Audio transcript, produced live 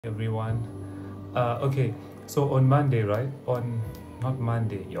Everyone. Okay, so on Monday, right? On not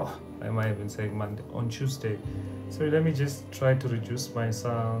Monday, yo, am I even saying Monday? On Tuesday. Sorry, let me just try to reduce my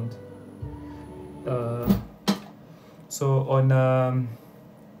sound. Uh, so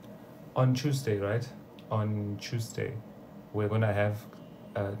on Tuesday, right? On Tuesday, we're gonna have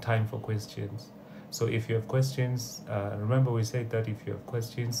time for questions. So if you have questions, remember we said that if you have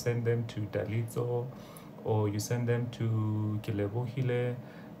questions, send them to Dalito, or you send them to Kilebohile,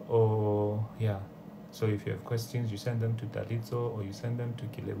 or yeah. So if you have questions, you send them to Dalito, or you send them to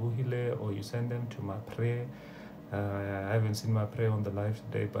Kilebohile, or you send them to Mapre. I haven't seen Mapre on the live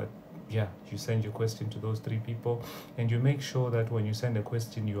today, but yeah, you send your question to those three people, and you make sure that when you send a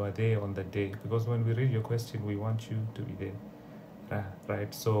question, you are there on the day, because when we read your question, we want you to be there.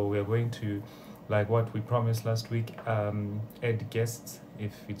 Right, so we're going to, like what we promised last week, add guests.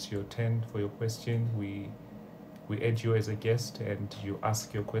 If it's your turn for your question, we add you as a guest, and you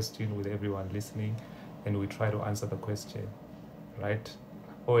ask your question with everyone listening, and we try to answer the question, right?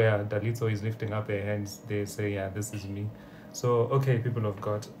 Oh yeah, Dalito is lifting up their hands. They say, yeah, this is me. So okay, people of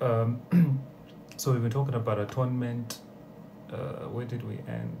God, so we've been talking about atonement. Where did we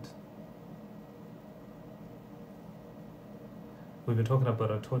end? We've been talking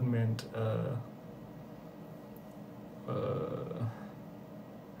about atonement.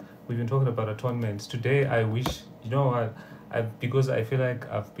 We've been talking about atonement. Today, I wish, you know what, because I feel like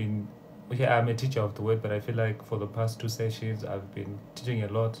I've been, okay, I'm a teacher of the word, but I feel like for the past two sessions, I've been teaching a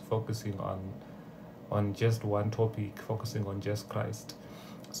lot, focusing on just one topic, focusing on just Christ.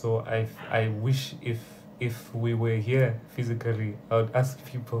 So I wish if we were here physically, I would ask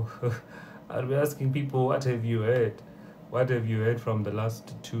people, I'd be asking people, what have you heard? What have you heard from the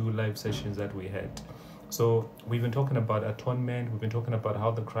last two live sessions that we had? So we've been talking about atonement. We've been talking about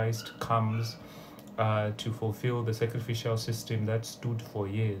how the Christ comes to fulfill the sacrificial system that stood for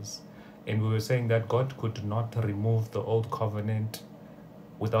years. And we were saying that God could not remove the old covenant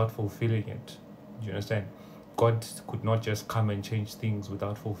without fulfilling it. Do you understand? God could not just come and change things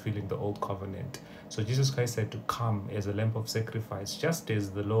without fulfilling the old covenant. So Jesus Christ had to come as a lamb of sacrifice, just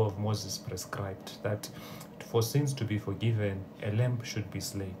as the law of Moses prescribed that for sins to be forgiven, a lamb should be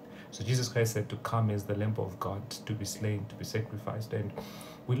slain. So Jesus Christ had to come as the lamb of God to be slain, to be sacrificed. And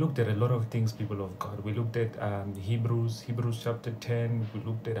we looked at a lot of things, people of God. We looked at Hebrews chapter 10. We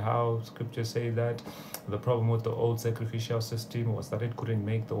looked at how scriptures say that the problem with the old sacrificial system was that it couldn't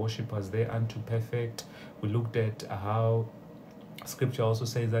make the worshippers there unto perfect. We looked at how scripture also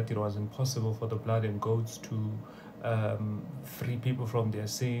says that it was impossible for the blood and goats to free people from their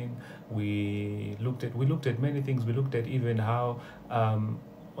sin. We looked at many things. We looked at even how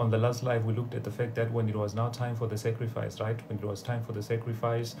on the last live we looked at the fact that when it was now time for the sacrifice, right? When it was time for the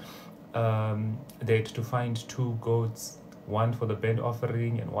sacrifice, they had to find two goats, one for the burnt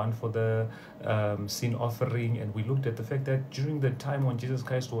offering and one for the sin offering. And we looked at the fact that during the time when Jesus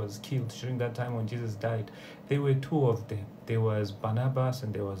Christ was killed, during that time when Jesus died, there were two of them. There was Barnabas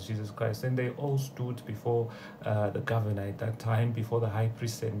and there was Jesus Christ, and they all stood before the governor at that time, before the high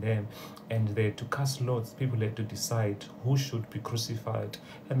priest and them, and they had to cast lots. People had to decide who should be crucified,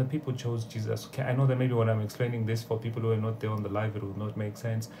 and the people chose Jesus. Okay, I know that maybe when I'm explaining this for people who are not there on the live, it will not make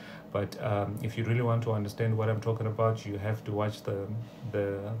sense, but if you really want to understand what I'm talking about, you have to watch the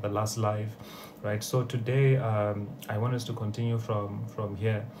last live, right? So today I want us to continue from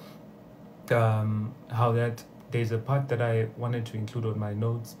here. How that there's a part that I wanted to include on my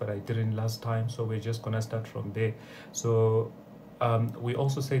notes, but I didn't last time, so we're just gonna start from there. So we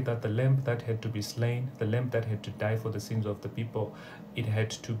also say that the lamb that had to be slain, the lamb that had to die for the sins of the people, it had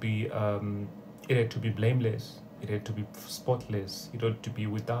to be blameless, it had to be spotless, it had to be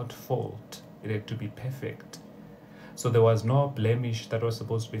without fault, it had to be perfect. So there was no blemish that was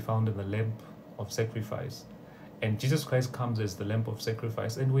supposed to be found in the lamb of sacrifice. And Jesus Christ comes as the lamb of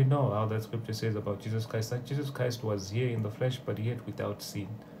sacrifice. And we know how that scripture says about Jesus Christ, that Jesus Christ was here in the flesh, but yet without sin.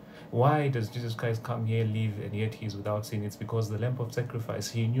 Why does Jesus Christ come here, live, and yet he's without sin? It's because the lamb of sacrifice,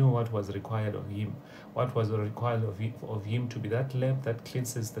 he knew what was required of him. What was required of him to be that lamb that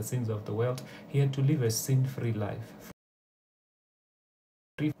cleanses the sins of the world. He had to live a sin-free life.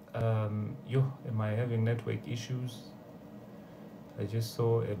 Am I having network issues? I just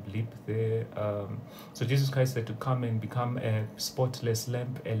saw a blip there. So Jesus Christ had to come and become a spotless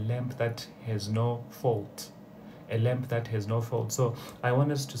lamb, a lamb that has no fault, a lamb that has no fault. So I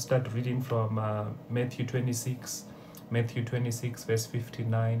want us to start reading from Matthew 26, Matthew 26 verse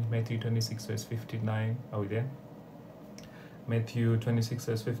 59, Matthew 26 verse 59. Are we there? Matthew 26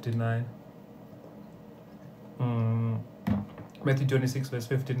 verse 59. Matthew 26 verse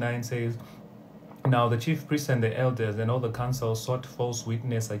 59 says, Now the chief priests and the elders and all the council sought false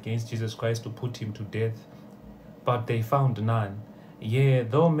witness against Jesus Christ to put him to death, but they found none. Yea,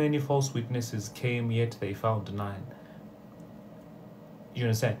 though many false witnesses came, yet they found none. You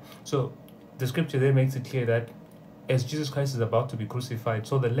understand? So the scripture there makes it clear that as Jesus Christ is about to be crucified,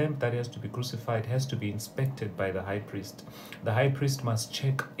 so the lamb that has to be crucified has to be inspected by the high priest. The high priest must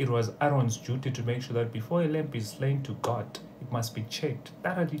check. It was Aaron's duty to make sure that before a lamb is slain to God, it must be checked,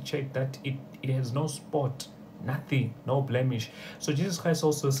 thoroughly checked, that it has no spot, nothing, no blemish. So Jesus Christ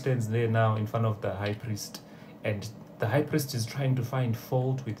also stands there now in front of the high priest, and the high priest is trying to find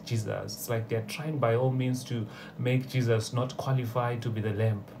fault with Jesus. It's like they're trying by all means to make Jesus not qualified to be the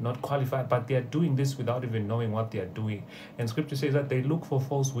lamb, not qualified, but they're doing this without even knowing what they're doing. And scripture says that they look for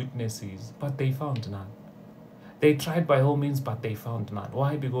false witnesses, but they found none. They tried by all means, but they found none.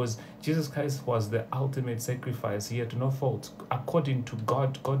 Why? Because Jesus Christ was the ultimate sacrifice. He had no fault. According to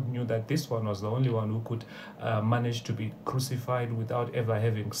God, God knew that this one was the only one who could manage to be crucified without ever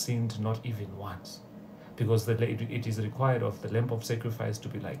having sinned, not even once. Because it is required of the lamb of sacrifice to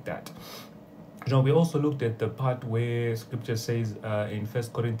be like that. We also looked at the part where scripture says in 1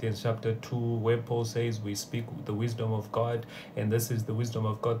 Corinthians chapter 2, where Paul says we speak the wisdom of God, and this is the wisdom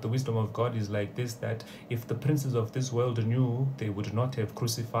of God. The wisdom of God is like this, that if the princes of this world knew, they would not have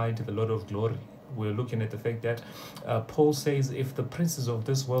crucified the Lord of glory. We're looking at the fact that Paul says if the princes of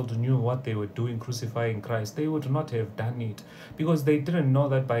this world knew what they were doing crucifying Christ, they would not have done it, because they didn't know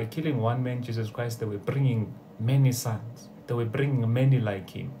that by killing one man, Jesus Christ, they were bringing many sons. They were bringing many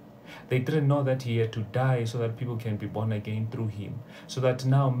like him. They didn't know that he had to die so that people can be born again through him. So that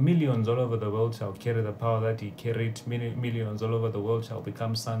now millions all over the world shall carry the power that he carried. Millions all over the world shall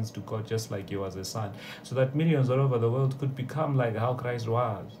become sons to God, just like he was a son. So that millions all over the world could become like how Christ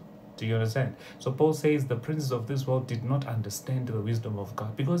was. Do you understand? So Paul says the princes of this world did not understand the wisdom of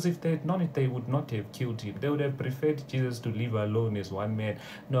God, because if they had known it, they would not have killed him. They would have preferred Jesus to live alone as one man,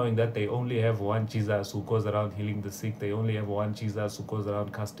 knowing that they only have one Jesus who goes around healing the sick. They only have one Jesus who goes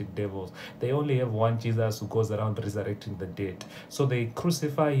around casting devils. They only have one Jesus who goes around resurrecting the dead. So they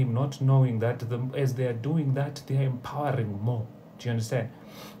crucify him, not knowing that as they are doing that, they are empowering more. Do you understand?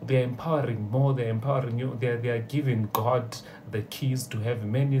 They are empowering more, they are empowering you, they are giving God the keys to have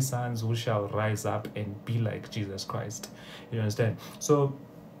many sons who shall rise up and be like Jesus Christ. You understand? So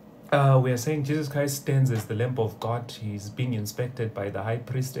we are saying Jesus Christ stands as the Lamb of God. He's being inspected by the high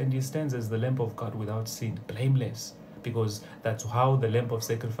priest, and he stands as the Lamb of God without sin, blameless, because that's how the lamb of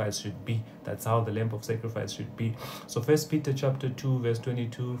sacrifice should be. That's how the lamb of sacrifice should be. So 1 Peter chapter 2 verse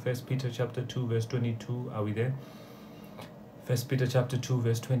 22, 1 Peter chapter 2 verse 22, are we there? 1 Peter chapter 2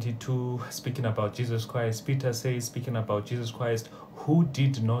 verse 22, speaking about Jesus Christ, Peter says, speaking about Jesus Christ, who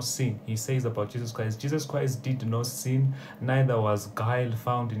did not sin. He says about Jesus Christ did not sin, neither was guile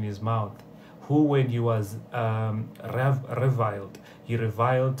found in his mouth. Who, when he was reviled, he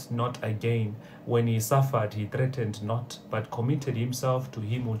reviled not again. When he suffered, he threatened not, but committed himself to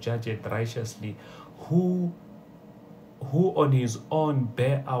him who judgeth righteously. Who on his own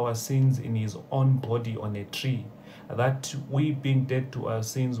bare our sins in his own body on a tree, that we, being dead to our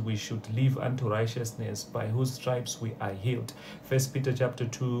sins, we should live unto righteousness, by whose stripes we are healed. 1 Peter chapter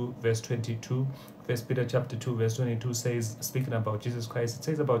 2 verse 22. 1 Peter chapter 2 verse 22 says, speaking about Jesus Christ, it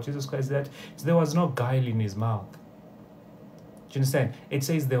says about Jesus Christ that there was no guile in his mouth. Do you understand? It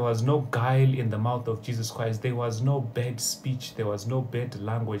says there was no guile in the mouth of Jesus Christ. There was no bad speech. There was no bad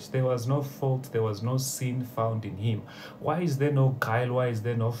language. There was no fault. There was no sin found in him. Why is there no guile? Why is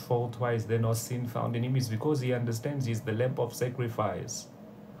there no fault? Why is there no sin found in him? It's because he understands he's the lamb of sacrifice.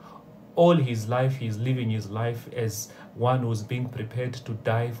 All his life, he's living his life as one who's being prepared to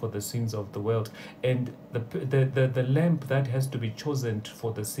die for the sins of the world. And the lamb that has to be chosen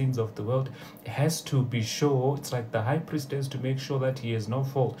for the sins of the world has to be sure. It's like the high priest has to make sure that he has no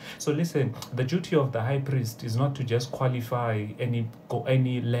fault. So listen, the duty of the high priest is not to just qualify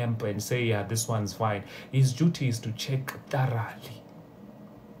any lamb and say, yeah, this one's fine. His duty is to check thoroughly.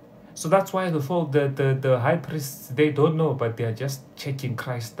 So that's why the high priests, they don't know, but they are just checking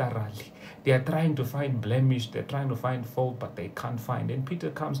Christ thoroughly. They are trying to find blemish, they're trying to find fault, but they can't find. And Peter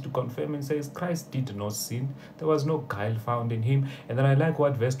comes to confirm and says, Christ did not sin. There was no guile found in him. And then I like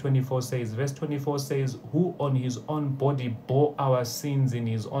what verse 24 says. Verse 24 says, who on his own body bore our sins in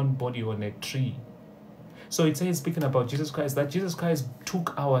his own body on a tree. So it says, speaking about Jesus Christ, that Jesus Christ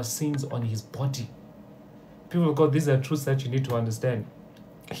took our sins on his body. People of God, these are truths that you need to understand.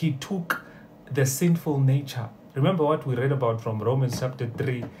 He took the sinful nature Remember what we read about from Romans chapter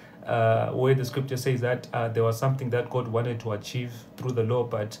 3, where the scripture says that there was something that God wanted to achieve through the law,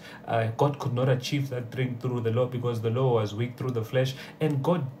 but God could not achieve that thing through the law because the law was weak through the flesh, and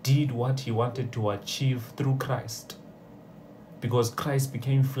God did what he wanted to achieve through Christ. Because Christ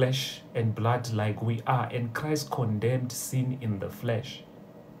became flesh and blood like we are, and Christ condemned sin in the flesh.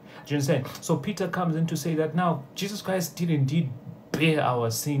 Do you understand? So Peter comes in to say that now Jesus Christ did indeed bear our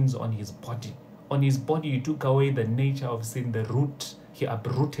sins on his body. On his body, he took away the nature of sin, the root. He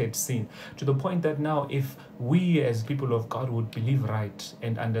uprooted sin to the point that now if we as people of God would believe right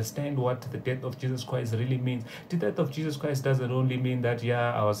and understand what the death of Jesus Christ really means, the death of Jesus Christ doesn't only mean that,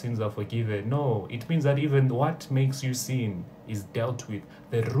 yeah, our sins are forgiven. No, it means that even what makes you sin is dealt with.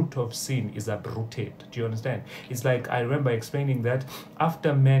 The root of sin is uprooted. Do you understand? It's like, I remember explaining that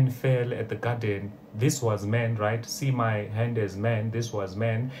after man fell at the garden, this was man, right? See my hand as man, this was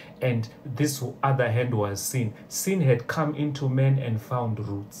man, and this other hand was sin. Sin had come into man and found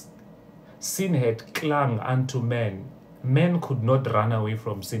roots. Sin had clung unto man. Man could not run away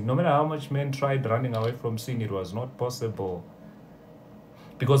from sin. No matter how much man tried running away from sin, it was not possible.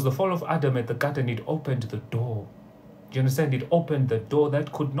 Because the fall of Adam at the garden, it opened the door. Do you understand? It opened the door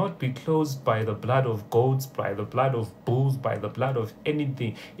that could not be closed by the blood of goats, by the blood of bulls, by the blood of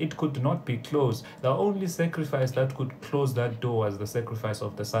anything. It could not be closed. The only sacrifice that could close that door was the sacrifice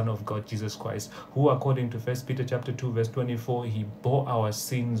of the Son of God, Jesus Christ, who, according to 1 Peter chapter 2, verse 24, he bore our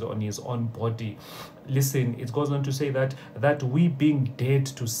sins on his own body. Listen, it goes on to say that we being dead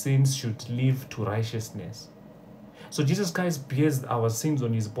to sins should live to righteousness. So Jesus Christ bears our sins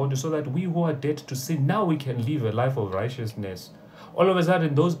on his body so that we who are dead to sin, now we can live a life of righteousness. All of a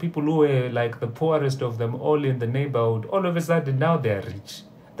sudden, those people who were like the poorest of them all in the neighborhood, all of a sudden now they are rich.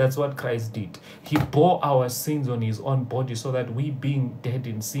 That's what Christ did. He bore our sins on his own body so that we being dead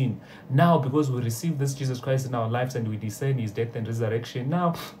in sin, now because we receive this Jesus Christ in our lives and we discern his death and resurrection,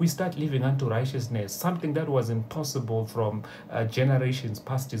 now we start living unto righteousness. Something that was impossible from generations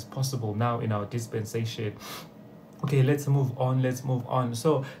past is possible now in our dispensation. Okay, let's move on.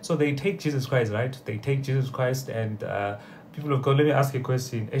 So they take Jesus Christ, right? They take Jesus Christ, and people of God, let me ask you a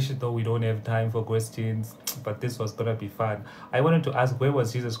question. Actually, though we don't have time for questions, but this was gonna be fun. I wanted to ask, where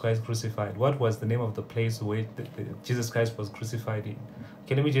was Jesus Christ crucified? What was the name of the place where Jesus Christ was crucified in?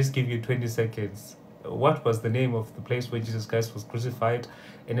 Okay, let me just give you 20 seconds. What was the name of the place where Jesus Christ was crucified?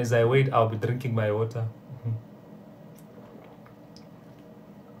 And as I wait, I'll be drinking my water.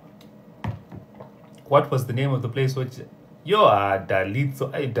 What was the name of the place which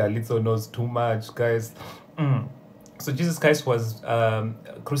Dalitso knows too much, guys. So Jesus Christ was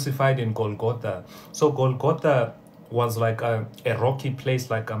crucified in Golgotha. So Golgotha was like a rocky place,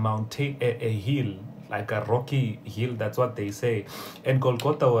 like a mountain, a hill, like a rocky hill. That's what they say. And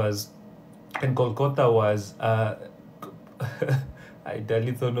Golgotha was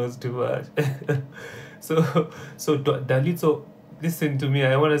Dalitso knows too much. so Dalitso, listen to me.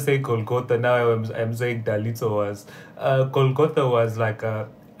 I want to say Golgotha. Now I'm saying Dalitso was. Golgotha was like a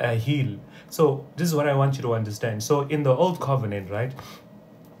hill. So this is what I want you to understand. So in the Old Covenant, right?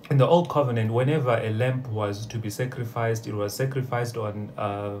 In the Old Covenant, whenever a lamb was to be sacrificed, it was sacrificed on,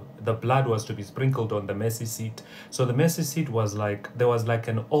 the blood was to be sprinkled on the mercy seat. So the mercy seat was like, there was like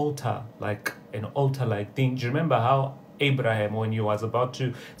an altar like thing. Do you remember how Abraham, when he was about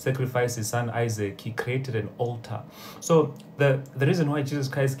to sacrifice his son Isaac, he created an altar? So the reason why Jesus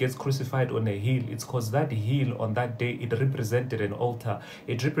Christ gets crucified on a hill, it's because that hill on that day, it represented an altar.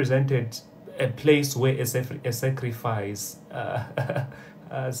 It represented a place where a sacrifice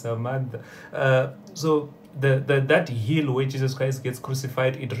Samantha. So that hill where Jesus Christ gets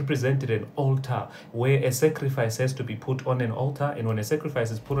crucified, it represented an altar where a sacrifice has to be put on an altar, and when a sacrifice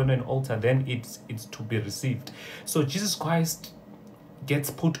is put on an altar, then it's to be received. So Jesus Christ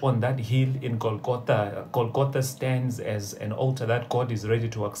gets put on that hill in Golgotha. Golgotha stands as an altar that God is ready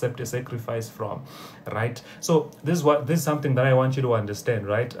to accept a sacrifice from, right? So this is something that I want you to understand,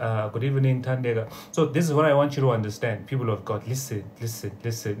 right? Good evening, Tandega. So this is what I want you to understand, people of God. Listen. This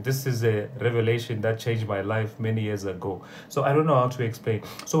is a revelation that changed my life many years ago. So I don't know how to explain.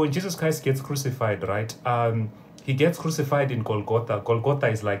 So when Jesus Christ gets crucified, right? He gets crucified in Golgotha. Golgotha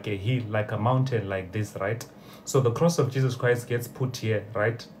is like a hill, like a mountain like this, right? So the cross of Jesus Christ gets put here,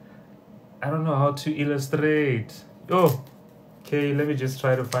 right? I don't know how to illustrate. Oh, okay, let me just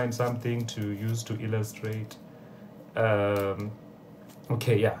try to find something to use to illustrate.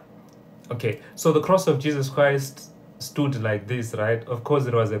 Okay, yeah. Okay, so the cross of Jesus Christ stood like this, right? Of course,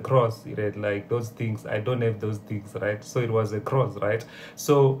 it was a cross. It had like those things. I don't have those things, right? So it was a cross, right?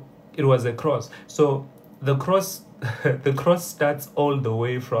 So it was a cross. So the cross the cross starts all the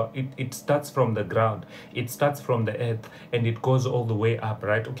way from it starts from the ground, it starts from the earth, and it goes all the way up,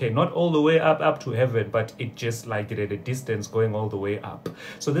 right? Okay, not all the way up to heaven, but it just like it at a distance going all the way up.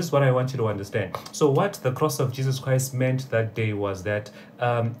 So this is what I want you to understand. So what the cross of Jesus Christ meant that day was that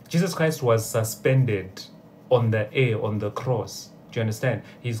Jesus Christ was suspended on the air on the cross. Do you understand?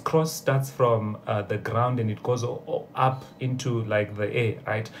 His cross starts from the ground and it goes up into like the air,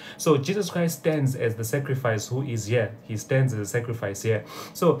 right? So Jesus Christ stands as the sacrifice who is here. He stands as a sacrifice here.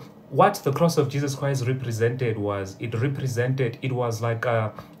 So what the cross of Jesus Christ represented was, it was like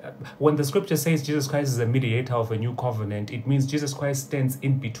when the scripture says Jesus Christ is a mediator of a new covenant, it means Jesus Christ stands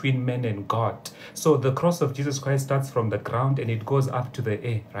in between men and God. So the cross of Jesus Christ starts from the ground and it goes up to the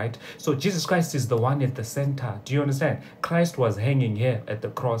air, right? So Jesus Christ is the one at the center. Do you understand? Christ was hanging here at the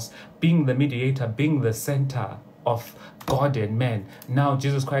cross, being the mediator, being the center of God and man. Now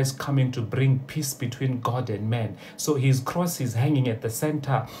Jesus Christ coming to bring peace between God and man. So his cross is hanging at the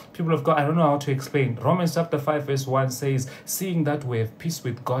center. People of God, I don't know how to explain. Romans chapter 5 verse 1 says, seeing that we have peace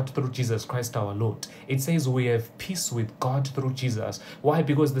with God through Jesus Christ our Lord. It says we have peace with God through Jesus. Why?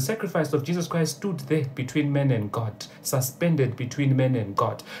 Because the sacrifice of Jesus Christ stood there between men and God, suspended between men and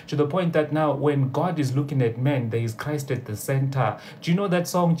God, to the point that now when God is looking at men, there is Christ at the center. Do you know that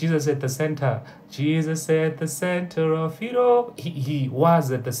song, Jesus at the Center? Jesus at the center of it all. He was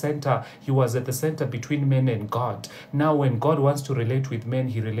at the center. He was at the center between men and God. Now when God wants to relate with men,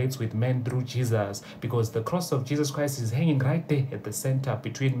 he relates with men through Jesus, because the cross of Jesus Christ is hanging right there at the center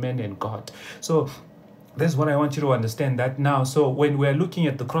between men and God. So that's what I want you to understand that now. So when we're looking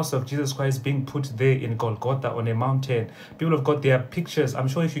at the cross of Jesus Christ being put there in Golgotha on a mountain, people of God, there are pictures. I'm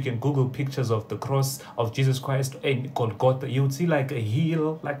sure if you can Google pictures of the cross of Jesus Christ in Golgotha, you would see like a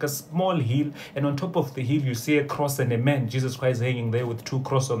hill, like a small hill. And on top of the hill, you see a cross and a man, Jesus Christ, hanging there with two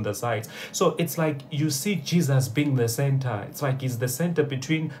crosses on the sides. So it's like you see Jesus being the center. It's like he's the center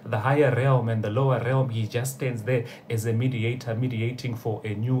between the higher realm and the lower realm. He just stands there as a mediator, mediating for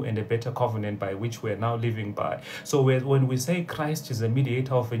a new and a better covenant by which we're now living by. So when we say Christ is a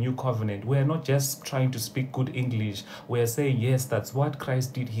mediator of a new covenant, we're not just trying to speak good English. We're saying, yes, that's what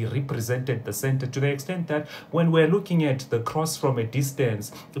Christ did. He represented the center, to the extent that when we're looking at the cross from a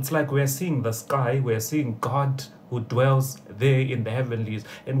distance, it's like we're seeing the sky, we're seeing God who dwells there in the heavenlies,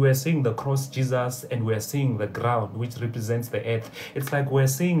 and we're seeing the cross Jesus, and we're seeing the ground which represents the earth. It's like we're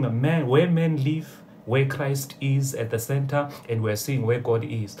seeing a man, where men live, where Christ is at the center, and we're seeing where God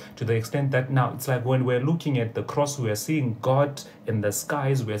is, to the extent that now it's like when we're looking at the cross, we're seeing God in the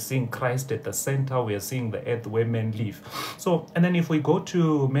skies, we're seeing Christ at the center, we're seeing the earth where men live. So, and then if we go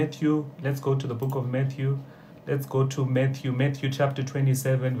to Matthew, let's go to the book of Matthew. Let's go to Matthew chapter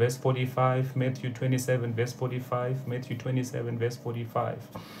 27 verse 45, Matthew 27 verse 45, Matthew 27 verse 45.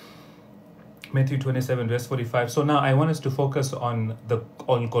 Matthew 27 verse 45. So now I want us to focus on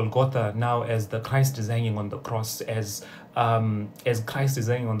Golgotha now, as the Christ is hanging on the cross, as Christ is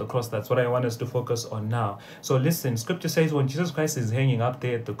hanging on the cross. That's what I want us to focus on now. So listen, scripture says when Jesus Christ is hanging up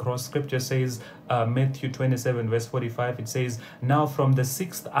there at the cross, scripture says, Matthew 27 verse 45, it says, now from the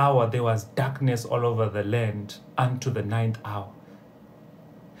 6th hour there was darkness all over the land unto the 9th hour.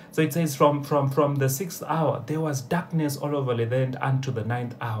 So it says from the 6th hour there was darkness all over the land unto the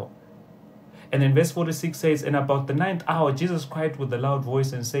 9th hour. And then verse 46 says, and about the 9th hour, Jesus cried with a loud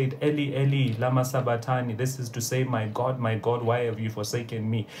voice and said, Eli, Eli, lama sabachthani. This is to say, my God, why have you forsaken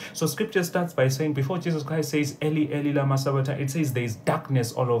me? So scripture starts by saying, before Jesus Christ says, Eli, Eli, lama sabachthani, it says there is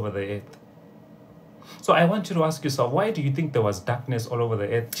darkness all over the earth. So I want you to ask yourself, why do you think there was darkness all over the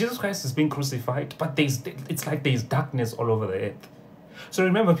earth? Jesus Christ is being crucified, but it's like there is darkness all over the earth. So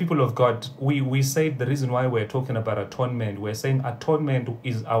remember, people of God, we said the reason why we're talking about atonement, we're saying atonement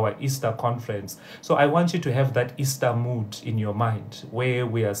is our Easter conference. So I want you to have that Easter mood in your mind, where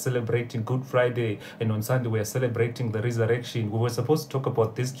we are celebrating Good Friday, and on Sunday we are celebrating the resurrection. We were supposed to talk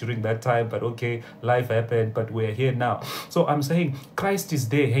about this during that time, but okay, life happened, but we're here now. So I'm saying Christ is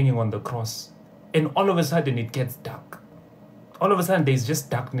there hanging on the cross, and all of a sudden it gets dark. All of a sudden there's just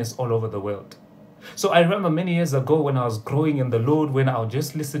darkness all over the world. So I remember many years ago when I was growing in the Lord, when I would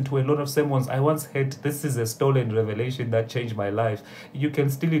just listen to a lot of sermons, I once heard, this is a stolen revelation that changed my life. You can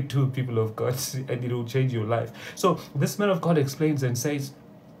steal it too, people of God, and it will change your life. So this man of God explains and says,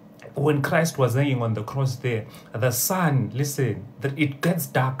 when Christ was hanging on the cross there, the sun, listen, that it gets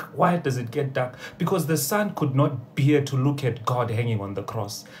dark. Why does it get dark? Because the sun could not bear to look at God hanging on the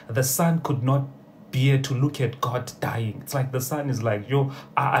cross. The sun could not bear to look at God dying. It's like the son is like, yo,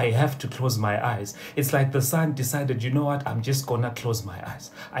 I have to close my eyes. It's like the son decided, you know what, I'm just gonna close my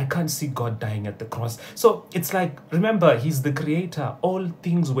eyes. I can't see God dying at the cross. So it's like, remember, he's the creator. All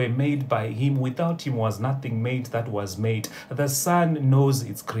things were made by him. Without him was nothing made that was made. The sun knows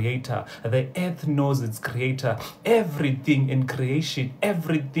its creator. The earth knows its creator. Everything in creation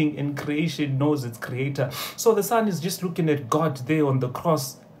knows its creator. So the son is just looking at God there on the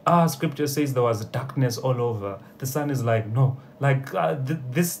cross. Scripture says there was darkness all over. The son is like, no, like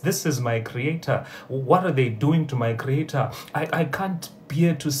this is my creator. What are they doing to my creator? I can't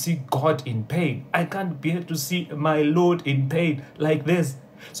bear to see God in pain. I can't bear to see my Lord in pain like this.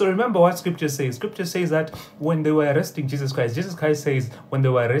 So remember what scripture says. Scripture says that when they were arresting Jesus Christ says when they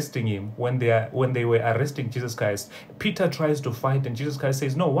were arresting him, when they were arresting Jesus Christ, Peter tries to fight and Jesus Christ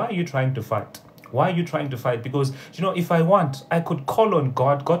says, no, why are you trying to fight? Why are you trying to fight? Because, you know, if I want, I could call on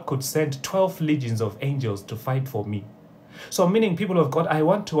God. God could send 12 legions of angels to fight for me. So meaning, people of God, I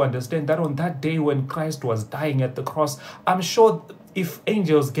want to understand that on that day when Christ was dying at the cross, I'm sure if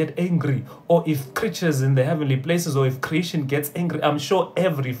angels get angry, or if creatures in the heavenly places, or if creation gets angry, I'm sure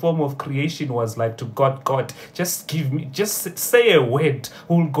every form of creation was like to God, God, just say a word,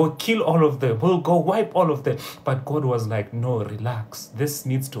 we'll go kill all of them, we'll go wipe all of them. But God was like, no, relax, this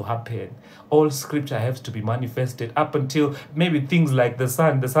needs to happen. All scripture has to be manifested up until maybe things like the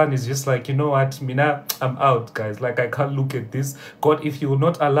sun. The sun is just like, you know what, Mina, I'm out, guys. Like, I can't look at this. God, if you will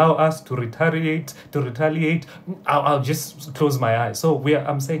not allow us to retaliate, I'll just close my eyes. So we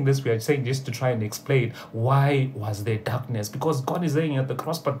are saying this to try and explain why was there darkness. Because God is saying at the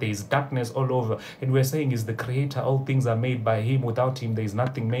cross, but there is darkness all over. And we're saying he's the creator. All things are made by him. Without him, there is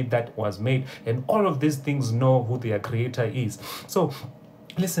nothing made that was made. And all of these things know who their creator is. So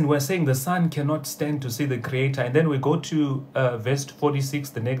listen, we're saying the son cannot stand to see the creator. And then we go to verse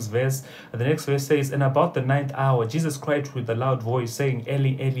 46, the next verse. The next verse says, and about the 9th hour, Jesus cried with a loud voice, saying,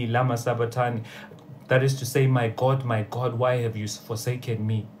 Eli, Eli, lama sabachthani. That is to say, my God, why have you forsaken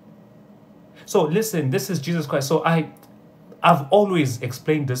me? So listen, this is Jesus Christ. So I've always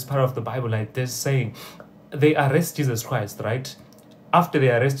explained this part of the Bible like this, saying they arrest Jesus Christ, right? After they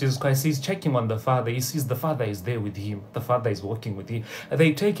arrest Jesus Christ, he's checking on the Father. He sees the Father is there with him. The Father is walking with him.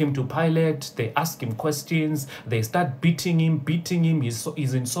 They take him to Pilate. They ask him questions. They start beating him.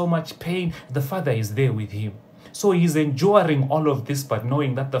 He's in so much pain. The Father is there with him. So he's enduring all of this, but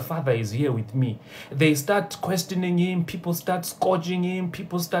knowing that the Father is here with me. They start questioning him. People start scourging him.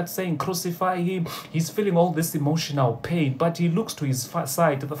 People start saying, crucify him. He's feeling all this emotional pain, but he looks to his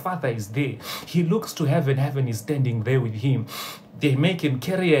side. The Father is there. He looks to heaven. Heaven is standing there with him. They make him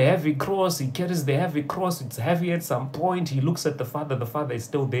carry a heavy cross. He carries the heavy cross. It's heavy at some point. He looks at the Father. The Father is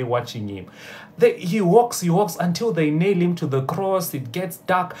still there watching him. He walks until they nail him to the cross. It gets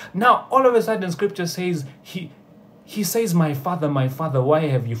dark. Now, all of a sudden, Scripture says, He says, my Father, why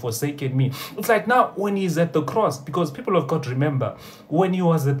have you forsaken me? It's like now when he's at the cross, because people of God, remember, when he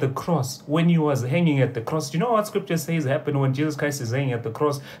was at the cross, when he was hanging at the cross, you know what scripture says happened when Jesus Christ is hanging at the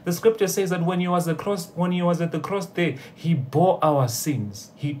cross? The scripture says that when he was at the cross there, he bore our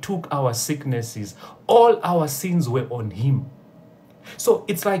sins. He took our sicknesses. All our sins were on him. So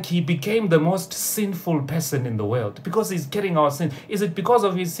it's like he became the most sinful person in the world because he's carrying our sin. Is it because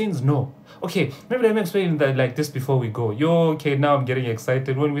of his sins? No. Okay, maybe let me explain that like this before we go. Okay, now I'm getting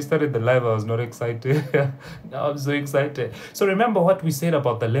excited. When we started the live, I was not excited. Now I'm so excited. So remember what we said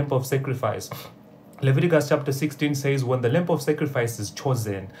about the lamb of sacrifice. Leviticus chapter 16 says, when the lamb of sacrifice is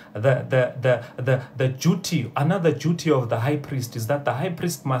chosen, the duty, another duty of the high priest is that the high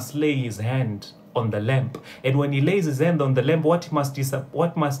priest must lay his hand on the lamb. And when he lays his hand on the lamb, what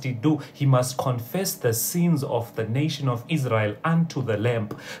must he do? He must confess the sins of the nation of Israel unto the lamb.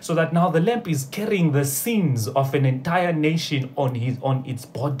 So that now the lamb is carrying the sins of an entire nation on its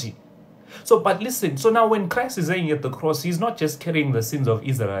body. So, but listen, so now when Christ is hanging at the cross, he's not just carrying the sins of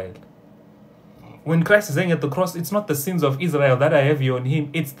Israel. When Christ is hanging at the cross, it's not the sins of Israel that are heavy on him.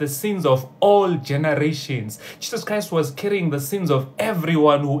 It's the sins of all generations. Jesus Christ was carrying the sins of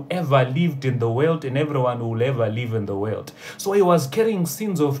everyone who ever lived in the world and everyone who will ever live in the world. So he was carrying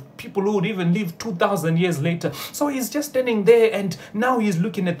sins of people who would even live 2,000 years later. So he's just standing there and now he's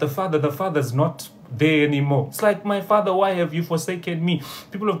looking at the Father. The Father's not there anymore. It's like, my Father, why have you forsaken me?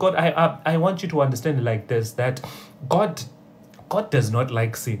 People of God, I want you to understand it like this, that God does not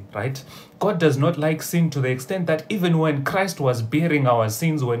like sin, right? God does not like sin to the extent that even when Christ was bearing our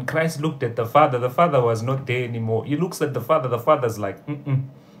sins, when Christ looked at the Father was not there anymore. He looks at the Father's like,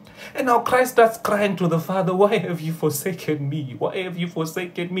 And now Christ starts crying to the Father, why have you forsaken me? Why have you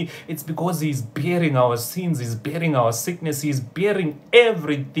forsaken me? It's because he's bearing our sins, he's bearing our sickness, he's bearing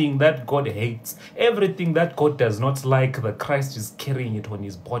everything that God hates, everything that God does not like, that Christ is carrying it on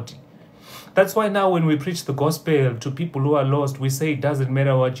his body. That's why now when we preach the gospel to people who are lost, we say it doesn't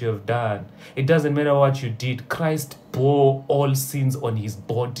matter what you have done. It doesn't matter what you did. Christ bore all sins on his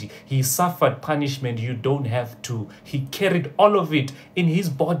body. He suffered punishment you don't have to. He carried all of it in his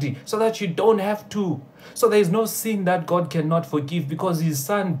body so that you don't have to. So there is no sin that God cannot forgive because his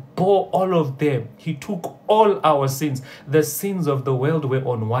son bore all of them. He took all our sins. The sins of the world were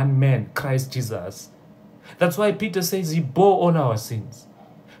on one man, Christ Jesus. That's why Peter says he bore all our sins,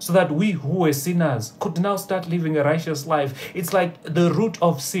 so that we who were sinners could now start living a righteous life. It's like the root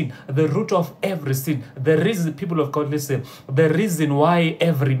of sin, the root of every sin. The reason, people of God, listen, the reason why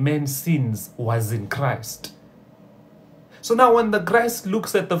every man sins was in Christ. So now when the Christ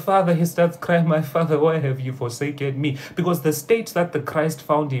looks at the Father, he starts crying, my Father, why have you forsaken me? Because the state that the Christ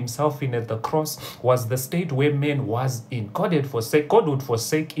found himself in at the cross was the state where man was in. God would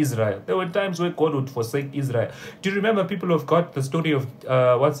forsake Israel. There were times where God would forsake Israel. Do you remember, people of God, the story of,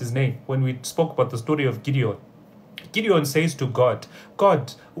 what's his name? When we spoke about the story of Gideon. Gideon says to God,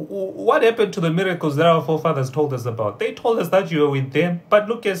 God, what happened to the miracles that our forefathers told us about? They told us that you were with them, but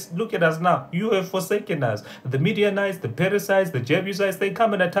look at us now. You have forsaken us. The Midianites, the Perizzites, the Jebusites, they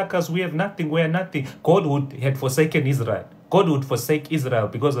come and attack us. We have nothing. We are nothing. God had forsaken Israel. God would forsake Israel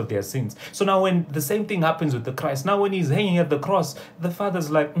because of their sins. So now when the same thing happens with the Christ, now when he's hanging at the cross, the Father's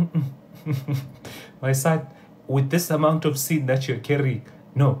like, my son, with this amount of sin that you're carrying,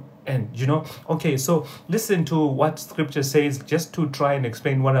 no. And okay, so listen to what scripture says, just to try and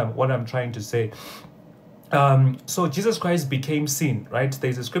explain what I'm trying to say. So Jesus Christ became sin, right?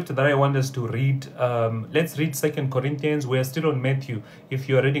 There's a scripture that I want us to read. Let's read 2 Corinthians. We're still on Matthew. If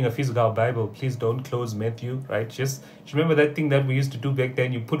you're reading a physical Bible, please don't close Matthew, right? Just remember that thing that we used to do back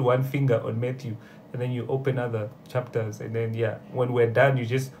then. You put one finger on Matthew and then you open other chapters, and then when we're done, you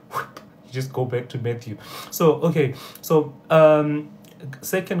just go back to Matthew. So okay, so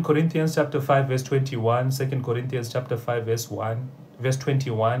 2 Corinthians chapter 5 verse 21, 2 Corinthians chapter 5 verse 21,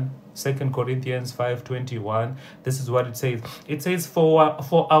 2 Corinthians 5:21. This is what it says. It says, for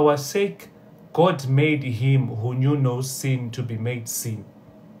our sake God made him who knew no sin to be made sin,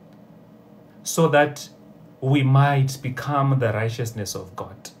 so that we might become the righteousness of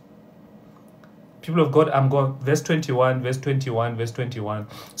God. People of God, I'm going verse 21.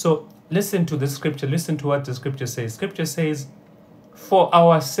 So listen to the scripture. Listen to what the scripture says. Scripture says, for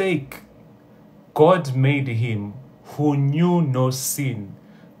our sake, God made him who knew no sin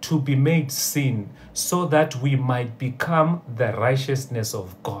to be made sin, so that we might become the righteousness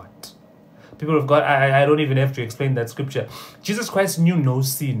of God. People of God, I don't even have to explain that scripture. Jesus Christ knew no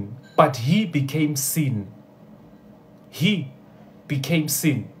sin, but he became sin. He became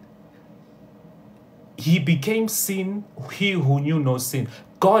sin. He became sin, he who knew no sin.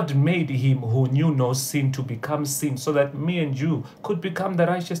 God made him who knew no sin to become sin, so that me and you could become the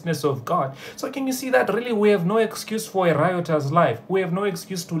righteousness of God. So can you see that really we have no excuse for a riotous life? We have no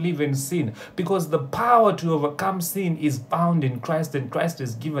excuse to live in sin, because the power to overcome sin is found in Christ, and Christ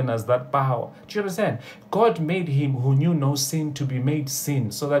has given us that power. Do you understand? God made him who knew no sin to be made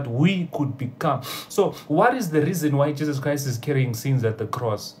sin, so that we could become. So what is the reason why Jesus Christ is carrying sins at the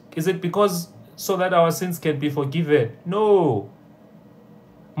cross? Is it because so that our sins can be forgiven? No.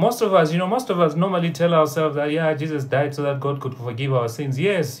 Most of us normally tell ourselves that, Jesus died so that God could forgive our sins.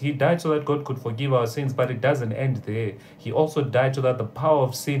 Yes, he died so that God could forgive our sins, but it doesn't end there. He also died so that the power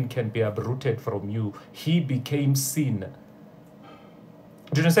of sin can be uprooted from you. He became sin.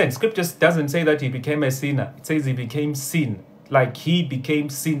 Do you understand? Scripture doesn't say that he became a sinner. It says he became sin, like he became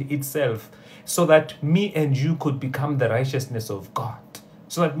sin itself, so that me and you could become the righteousness of God,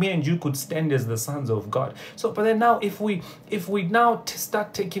 so that me and you could stand as the sons of God. So, but then now, if we now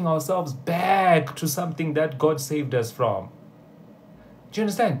start taking ourselves back to something that God saved us from, do you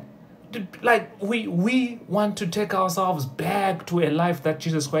understand? Like, we want to take ourselves back to a life that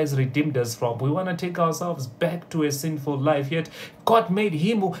Jesus Christ redeemed us from. We want to take ourselves back to a sinful life, yet God made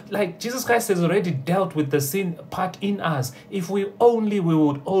him, like Jesus Christ has already dealt with the sin part in us. If we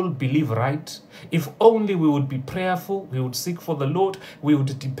would all believe right, if only we would be prayerful, we would seek for the Lord, we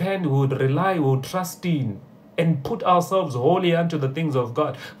would depend, we would rely, we would trust in, and put ourselves wholly unto the things of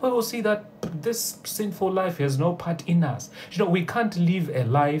God, we will see that this sinful life has no part in us. We can't live a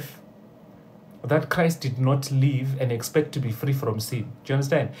life that Christ did not live and expect to be free from sin. Do you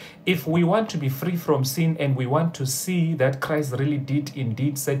understand? If we want to be free from sin and we want to see that Christ really did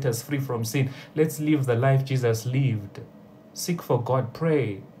indeed set us free from sin, let's live the life Jesus lived. Seek for God,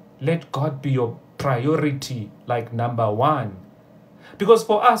 pray. Let God be your priority, like number one. Because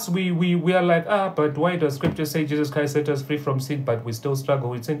for us, we are like, but why does scripture say Jesus Christ set us free from sin, but we still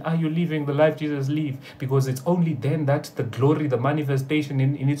struggle with sin? Are you living the life Jesus lived? Because it's only then that the glory, the manifestation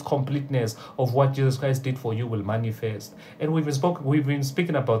in its completeness of what Jesus Christ did for you will manifest. And we've been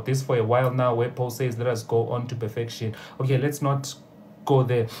speaking about this for a while now, where Paul says, let us go on to perfection. Okay, let's not go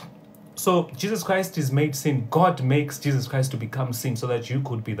there. So Jesus Christ is made sin. God makes Jesus Christ to become sin so that you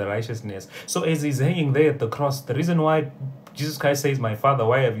could be the righteousness. So as he's hanging there at the cross, the reason why Jesus Christ says, my Father,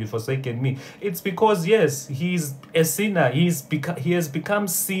 why have you forsaken me? It's because, yes, he's a sinner. He has become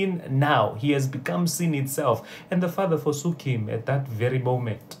sin now. He has become sin itself. And the Father forsook him at that very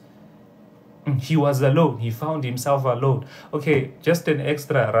moment. He was alone. He found himself alone. Okay, just an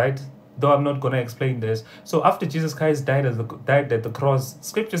extra, right? Though I'm not going to explain this. So after Jesus Christ died at the cross,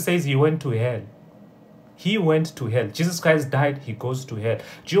 scripture says he went to hell. He went to hell. Jesus Christ died, he goes to hell.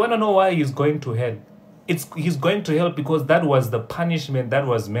 Do you want to know why he's going to hell? He's going to hell because that was the punishment that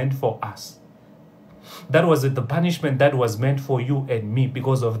was meant for us. That was the punishment that was meant for you and me.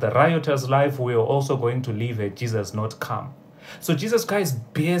 Because of the riotous life we are also going to live had Jesus not come. So Jesus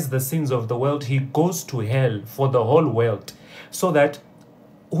Christ bears the sins of the world. He goes to hell for the whole world, so that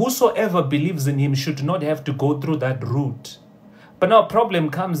whosoever believes in him should not have to go through that route. But now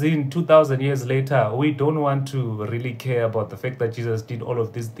problem comes in 2,000 years later. We don't want to really care about the fact that Jesus did all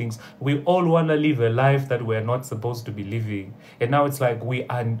of these things. We all want to live a life that we're not supposed to be living. And now it's like we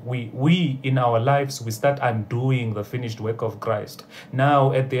in our lives, we start undoing the finished work of Christ.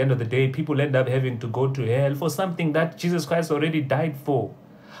 Now, at the end of the day, people end up having to go to hell for something that Jesus Christ already died for.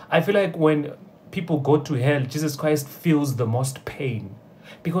 I feel like when people go to hell, Jesus Christ feels the most pain.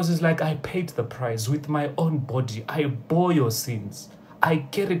 Because it's like, I paid the price with my own body. I bore your sins. I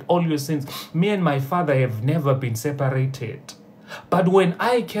carried all your sins. Me and my Father have never been separated. But when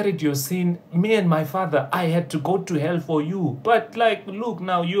I carried your sin, me and my Father, I had to go to hell for you. But like, look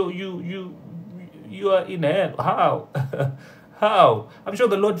now, you are in hell. How? How? I'm sure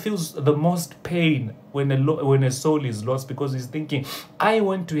the Lord feels the most pain when a soul is lost, because he's thinking, I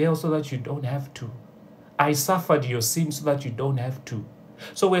went to hell so that you don't have to. I suffered your sin so that you don't have to.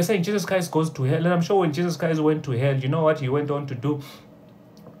 So we're saying Jesus Christ goes to hell. And I'm sure when Jesus Christ went to hell, you know what he went on to do?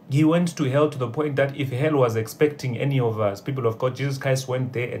 He went to hell to the point that if hell was expecting any of us, people of God, Jesus Christ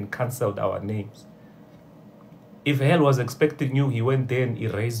went there and cancelled our names. If hell was expecting you, he went there and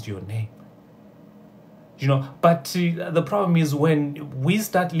erased your name. You know, but the problem is when we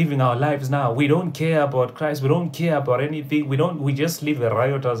start living our lives now, we don't care about Christ. We don't care about anything. We just live a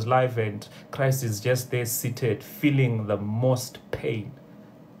riotous life, and Christ is just there seated, feeling the most pain.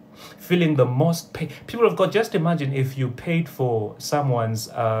 Feeling the most pain. People of God, just imagine if you paid for someone's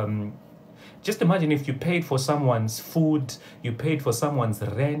just imagine if you paid for someone's food, you paid for someone's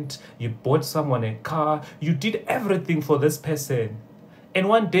rent, you bought someone a car, you did everything for this person. And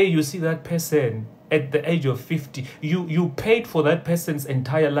one day you see that person at the age of 50, you paid for that person's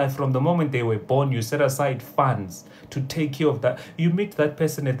entire life. From the moment they were born, you set aside funds to take care of that. You meet that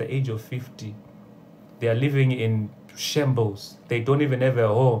person at the age of 50. They are living in shambles. They don't even have a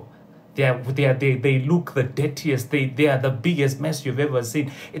home. They look the dirtiest. They are the biggest mess you've ever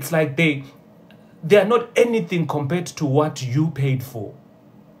seen. It's like they are not anything compared to what you paid for.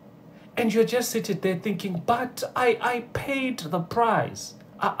 And you're just sitting there thinking, but I paid the price.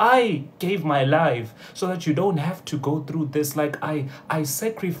 I gave my life so that you don't have to go through this. Like I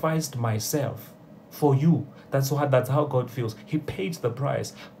sacrificed myself for you. That's how God feels. He paid the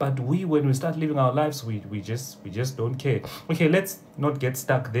price. But when we start living our lives, we just don't care. Okay, let's not get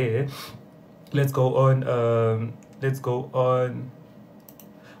stuck there. Let's go on.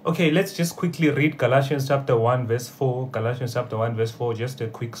 Okay, let's just quickly read Galatians chapter 1 verse 4. Galatians chapter 1 verse 4, just a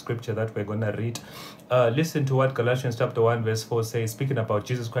quick scripture that we're going to read. Listen to what Galatians chapter 1 verse 4 says, speaking about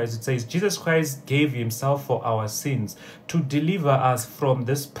Jesus Christ. It says, Jesus Christ gave himself for our sins to deliver us from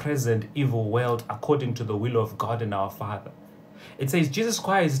this present evil world according to the will of God and our Father. It says, Jesus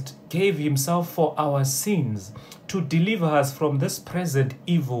Christ gave himself for our sins to deliver us from this present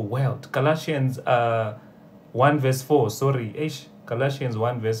evil world. Galatians 1 verse 4, sorry, Galatians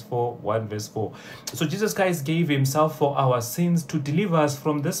 1 verse 4, 1 verse 4. So Jesus Christ gave himself for our sins to deliver us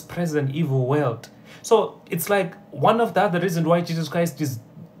from this present evil world. So it's like one of the other reasons why Jesus Christ is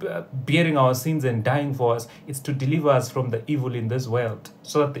bearing our sins and dying for us, it's to deliver us from the evil in this world,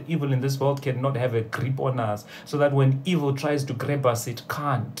 so that the evil in this world cannot have a grip on us, so that when evil tries to grab us, it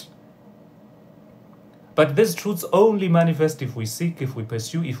can't. But these truths only manifest if we seek, if we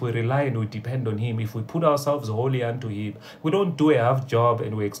pursue, if we rely and we depend on Him, if we put ourselves wholly unto Him. We don't do a half job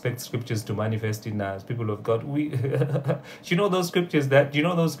and we expect scriptures to manifest in us. People of God, you know those scriptures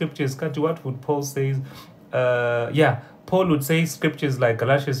Can't what would Paul says? Paul would say scriptures like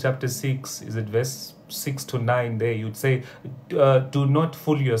Galatians chapter 6, is it verse 6 to 9 there? You'd say, do not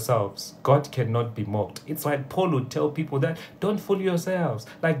fool yourselves. God cannot be mocked. It's like Paul would tell people that, don't fool yourselves.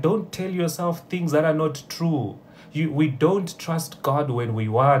 Like, don't tell yourself things that are not true. We don't trust God when we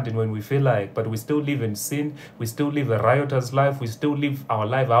want and when we feel like, but we still live in sin. We still live a riotous life. We still live our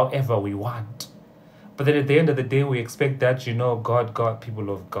life however we want. But then at the end of the day, we expect that, God, people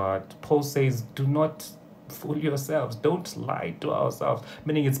of God. Paul says, do not fool yourselves. Don't lie to ourselves.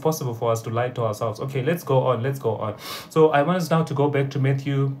 Meaning it's possible for us to lie to ourselves. Okay, let's go on. So I want us now to go back to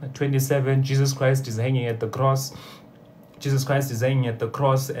Matthew 27. Jesus Christ is hanging at the cross.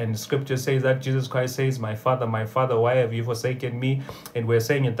 And scripture says that Jesus Christ says, my Father, why have you forsaken me? And we're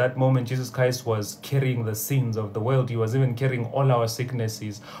saying at that moment, Jesus Christ was carrying the sins of the world. He was even carrying all our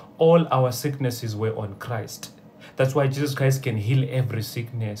sicknesses. All our sicknesses were on Christ. That's why Jesus Christ can heal every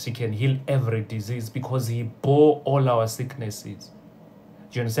sickness. He can heal every disease because He bore all our sicknesses.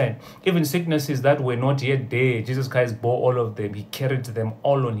 Do you understand? Even sicknesses that were not yet there, Jesus Christ bore all of them. He carried them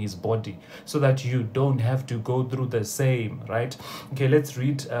all on His body so that you don't have to go through the same, right? Okay, let's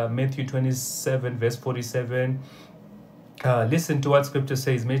read Matthew 27, verse 47. Listen to what scripture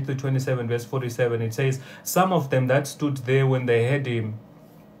says. Matthew 27, verse 47. It says, some of them that stood there when they heard Him.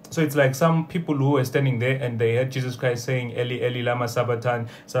 So it's like some people who were standing there and they heard Jesus Christ saying, Eli, Eli, lama sabachthani.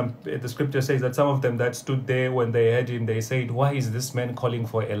 The scripture says that some of them that stood there when they heard Him, they said, why is this man calling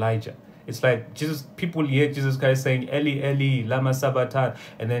for Elijah? It's like people hear Jesus Christ saying, Eli, Eli, lama sabachthani.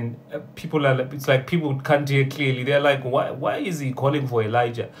 And then it's like people can't hear clearly. They're like, why is He calling for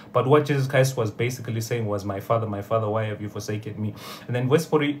Elijah? But what Jesus Christ was basically saying was, my Father, why have you forsaken me? And then verse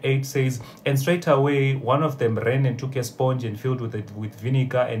 48 says, and straight away one of them ran and took a sponge and filled with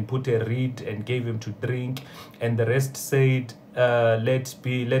vinegar and put a reed and gave him to drink. And the rest said,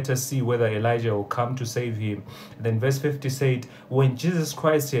 let us see whether Elijah will come to save him. And then verse 50 said, when Jesus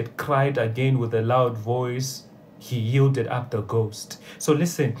Christ had cried again with a loud voice, He yielded up the ghost. So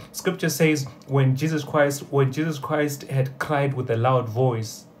listen, scripture says when Jesus Christ had cried with a loud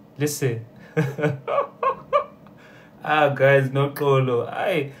voice, listen. Guys, no colo.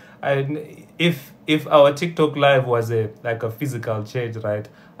 If our TikTok live was a physical change, right,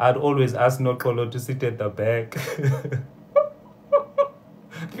 I'd always ask Nokolo to sit at the back.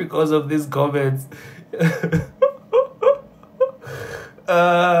 Because of these comments.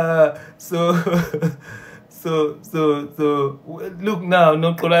 So look now,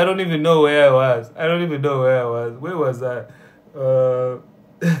 Nokolo, I don't even know where I was. Where was I?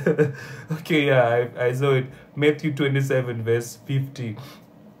 Okay, yeah, I saw it. Matthew 27, verse 50.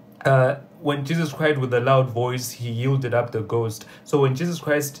 When Jesus cried with a loud voice, He yielded up the ghost. So when Jesus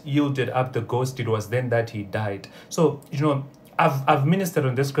Christ yielded up the ghost, it was then that He died. So, I've ministered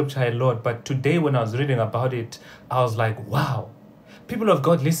on this scripture a lot, but today when I was reading about it, I was like, wow. People of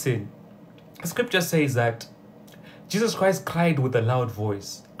God, listen. Scripture says that Jesus Christ cried with a loud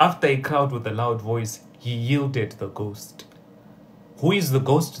voice. After He cried with a loud voice, He yielded the ghost. Who is the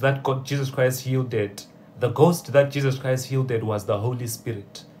ghost that Jesus Christ yielded? The ghost that Jesus Christ yielded was the Holy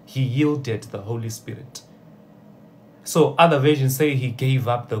Spirit. He yielded the Holy Spirit. So other versions say He gave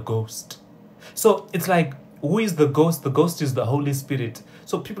up the ghost. So it's like, who is the ghost? The ghost is the Holy Spirit.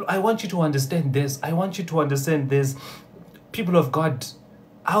 So people, I want you to understand this. People of God,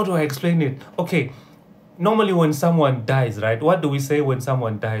 how do I explain it? Okay, normally when someone dies, right? What do we say when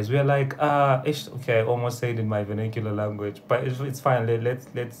someone dies? We are like, okay, I almost said it in my vernacular language, but it's fine. Let's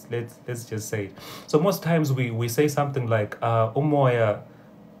just say it. So most times we say something like, umoya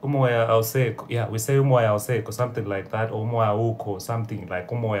awusekho. Yeah, we say umoya awusekho, something like that, or umoya awukho, something like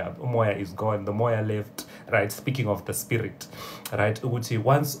umoya is gone, the moya left, right? Speaking of the spirit, right? Once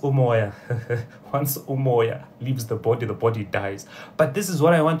umoya leaves the body dies. But this is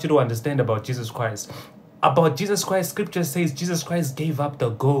what I want you to understand about Jesus Christ. About Jesus Christ, scripture says Jesus Christ gave up the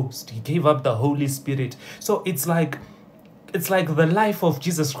ghost. He gave up the Holy Spirit. So it's like the life of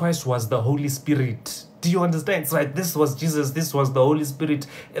Jesus Christ was the Holy Spirit. Do you understand? It's like this was Jesus, this was the Holy Spirit.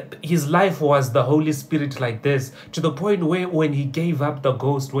 His life was the Holy Spirit, like this, to the point where when He gave up the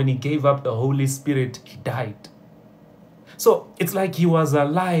ghost, when He gave up the Holy Spirit, He died. So it's like He was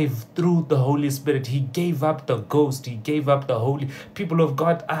alive through the Holy Spirit. He gave up the ghost. He gave up the Holy. People of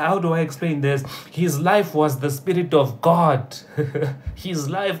God, how do I explain this? His life was the Spirit of God. His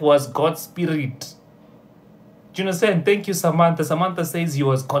life was God's Spirit. Do you understand? Thank you, Samantha. Samantha says he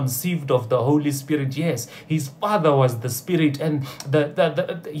was conceived of the Holy Spirit. Yes, his father was the Spirit, and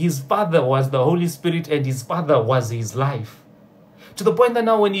his father was the Holy Spirit, and his father was his life. To the point that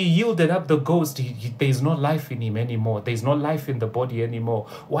now when he yielded up the ghost, there's no life in him anymore. There's no life in the body anymore.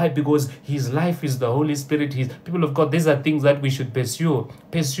 Why? Because his life is the Holy Spirit. People of God, these are things that we should pursue.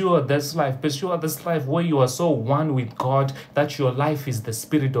 Pursue this life. Pursue this life where you are so one with God that your life is the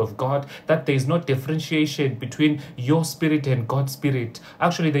Spirit of God, that there is no differentiation between your spirit and God's spirit.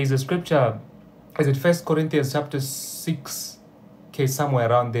 Actually, there is a scripture. Is it 1 Corinthians chapter 6? Okay, somewhere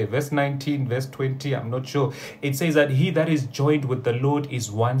around there, verse 19, verse 20, I'm not sure. It says that he that is joined with the Lord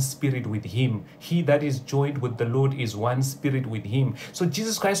is one spirit with him. He that is joined with the Lord is one spirit with him. So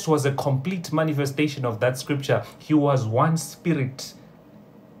Jesus Christ was a complete manifestation of that scripture. He was one spirit.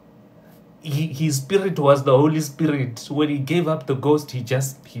 His spirit was the Holy Spirit. When he gave up the ghost, he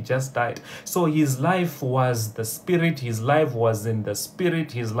just died. So his life was the Spirit. His life was in the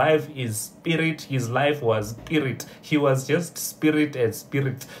Spirit. His life is Spirit. His life was Spirit. He was just Spirit and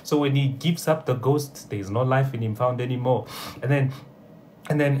Spirit. So when he gives up the ghost, there is no life in him found anymore. And then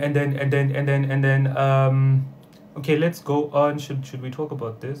okay, let's go on. Should we talk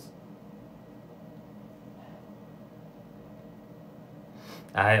about this?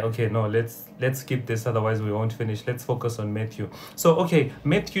 Okay, no, let's skip this, otherwise we won't finish. Let's focus on Matthew. So, okay,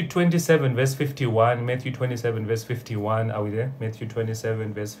 Matthew 27, verse 51. Matthew 27, verse 51. Are we there? Matthew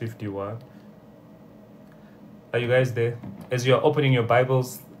 27, verse 51. Are you guys there? As you're opening your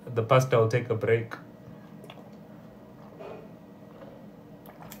Bibles, the pastor will take a break.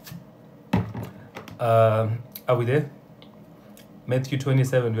 Are we there? Matthew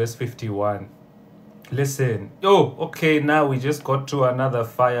 27, verse 51. Listen. Oh, okay, now we just got to another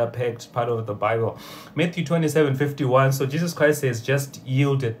fire-packed part of the Bible. Matthew 27, 51. So Jesus Christ has just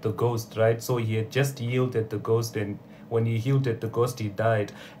yielded the ghost, right? So he had just yielded the ghost, and when he yielded the ghost, he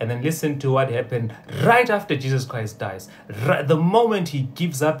died. And then listen to what happened right after Jesus Christ dies. Right, the moment he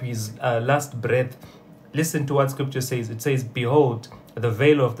gives up his last breath, listen to what scripture says. It says, behold, the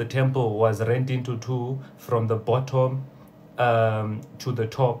veil of the temple was rent into two from the bottom to the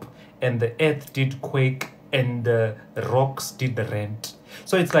top, and the earth did quake, and the rocks did rent.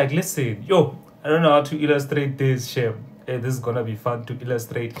 So it's like, listen, I don't know how to illustrate this, Shem. This is gonna be fun to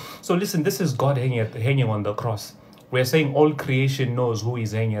illustrate. So listen, this is God hanging on the cross. We're saying all creation knows who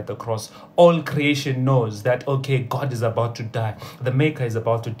is hanging at the cross. All creation knows that, okay, God is about to die. The Maker is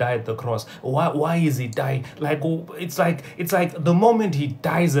about to die at the cross. Why is he dying? It's like the moment he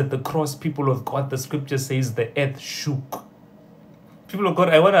dies at the cross, people of God, the scripture says the earth shook. People of God,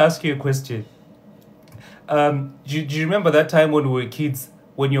 I want to ask you a question. Do you remember that time when we were kids,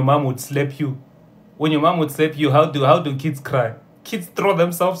 when your mom would slap you? When your mom would slap you, how do kids cry? Kids throw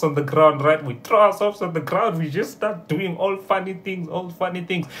themselves on the ground, right? We throw ourselves on the ground. We just start doing all funny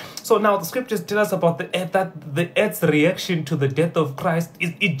things. So now the scriptures tell us about the earth, that the earth's reaction to the death of Christ,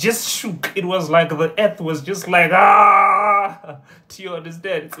 it just shook. It was like the earth was just like, ah! Do you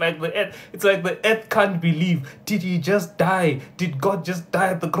understand? It's like the earth can't believe. Did he just die? Did God just die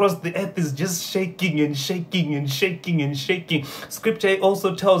at the cross? The earth is just shaking and shaking and shaking and shaking. Scripture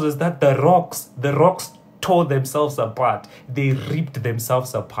also tells us that the rocks tore themselves apart. They ripped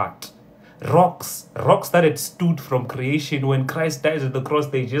themselves apart. Rocks that had stood from creation, when Christ dies at the cross,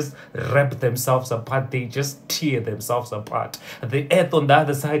 they just rip themselves apart. They just tear themselves apart. The earth on the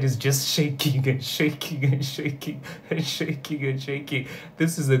other side is just shaking and shaking and shaking and shaking and shaking.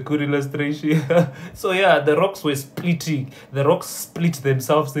 This is a good illustration. So yeah, the rocks were splitting. The rocks split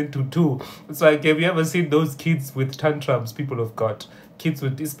themselves into two. It's like, have you ever seen those kids with tantrums, people of God? Kids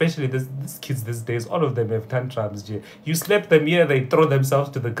with, especially these kids these days, all of them have tantrums. You slap them here, they throw themselves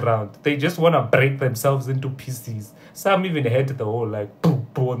to the ground. They just want to break themselves into pieces. Some even hit the hole, like boom,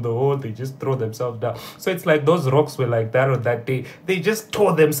 boom on the hole. They just throw themselves down. So it's like those rocks were like that on that day. They just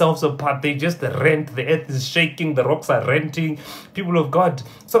tore themselves apart. They just rent. The earth is shaking. The rocks are renting. People of God.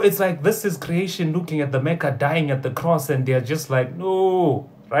 So it's like, this is creation looking at the Maker dying at the cross, and they're just like, no,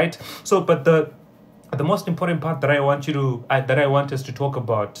 right? So, but the most important part that I want us to talk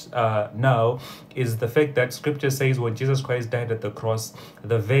about now is the fact that scripture says when Jesus Christ died at the cross,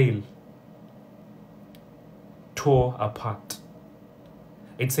 the veil tore apart.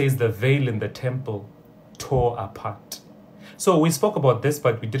 It says the veil in the temple tore apart. So we spoke about this,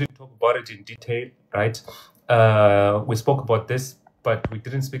 but we didn't talk about it in detail, right? We spoke about this, but we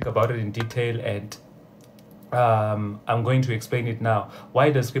didn't speak about it in detail, and I'm going to explain it now. Why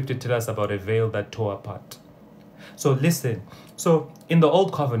does scripture tell us about a veil that tore apart? So listen. So in the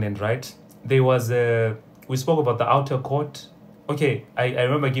old covenant, right, there was we spoke about the outer court. okay, I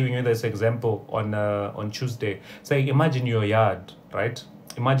remember giving you this example on Tuesday. Say, imagine your yard, right?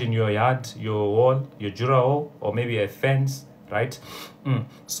 Imagine your yard, your wall, your Jura wall, or maybe a fence, right?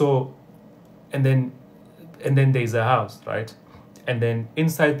 So, and then there's a house, right? And then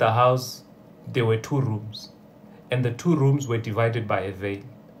inside the house, there were 2 rooms, and the 2 rooms were divided by a veil.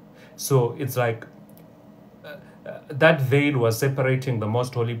 So it's like that veil was separating the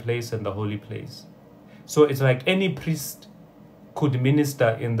most holy place and the holy place. So it's like any priest could minister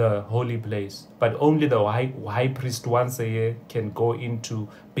in the holy place, but only the high priest once a year can go into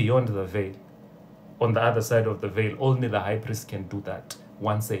beyond the veil. On the other side of the veil, only the high priest can do that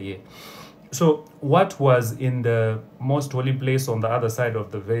once a year. So what was in the most holy place on the other side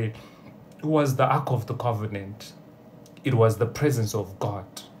of the veil was the Ark of the Covenant. It was the presence of God.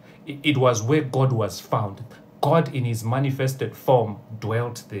 It was where God was found. God in his manifested form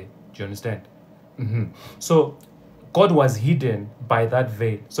dwelt there. Do you understand? So God was hidden by that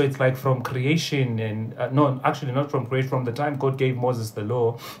veil. So it's like from creation and no, actually not from creation, from the time God gave Moses the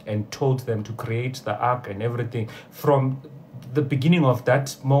law and told them to create the ark and everything, from the beginning of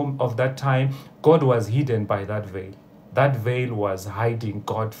that moment, of that time, God was hidden by that veil. That veil was hiding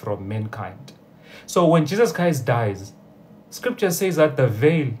God from mankind. So when Jesus Christ dies, Scripture says that the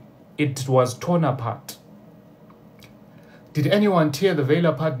veil, it was torn apart. Did anyone tear the veil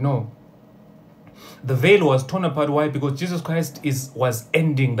apart? No. The veil was torn apart. Why? Because Jesus Christ was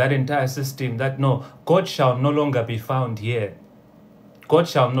ending that entire system. That no, God shall no longer be found here. God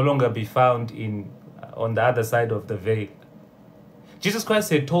shall no longer be found on the other side of the veil. Jesus Christ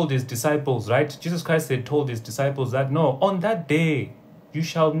had told his disciples, right? Jesus Christ had told his disciples that no, on that day you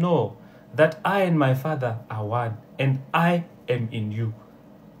shall know that I and my Father are one, and I am in you.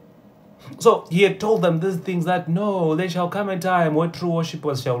 So he had told them these things, that no, there shall come a time where true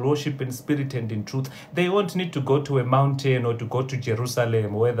worshippers shall worship in spirit and in truth. They won't need to go to a mountain or to go to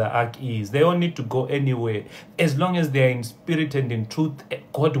Jerusalem where the ark is. They don't need to go anywhere. As long as they are in spirit and in truth,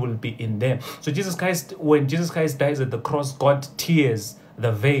 God will be in them. So Jesus Christ, when Jesus Christ dies at the cross, God tears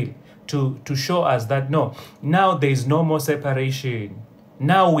the veil to show us that no, now there is no more separation.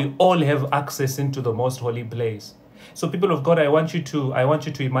 Now we all have access into the most holy place. So people of God, I want you to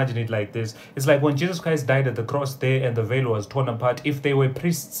imagine it like this. It's like when Jesus Christ died at the cross there and the veil was torn apart. If there were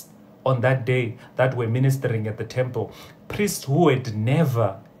priests on that day that were ministering at the temple, priests who had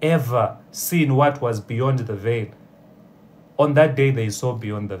never, ever seen what was beyond the veil, on that day they saw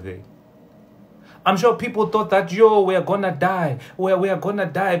beyond the veil. I'm sure people thought that, yo, we are going to die. We are going to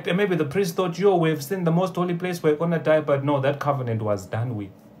die. And maybe the priest thought, yo, we've seen the most holy place. We're going to die. But no, that covenant was done with.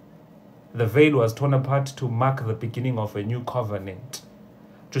 The veil was torn apart to mark the beginning of a new covenant.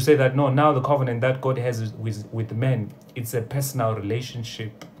 To say that, no, now the covenant that God has with men, it's a personal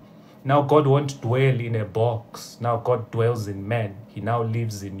relationship. Now God won't dwell in a box. Now God dwells in men. He now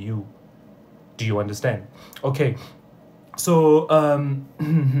lives in you. Do you understand? Okay. So,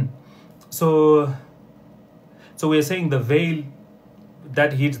 so we're saying the veil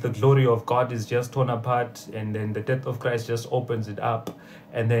that hid the glory of God is just torn apart, and then the death of Christ just opens it up.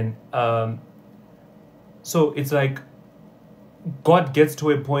 And then, so it's like God gets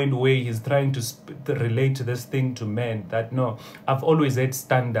to a point where he's trying to relate this thing to men, that no, I've always had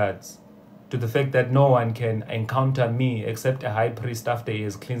standards, to the fact that no one can encounter me except a high priest after he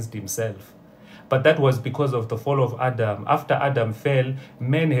has cleansed himself. But that was because of the fall of Adam. After Adam fell,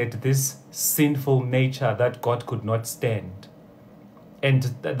 men had this sinful nature that God could not stand. And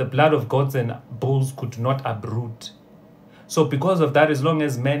the blood of goats and bulls could not uproot. So because of that, as long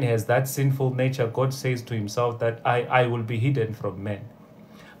as man has that sinful nature, God says to himself that I will be hidden from men.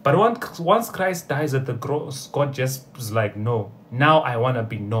 But once Christ dies at the cross, God just was like, no, now I want to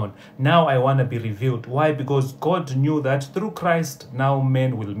be known. Now I want to be revealed. Why? Because God knew that through Christ, now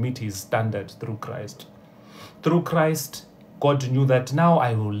men will meet his standard through Christ. Through Christ, God knew that now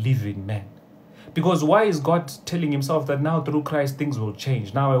I will live in men. Because why is God telling himself that now through Christ things will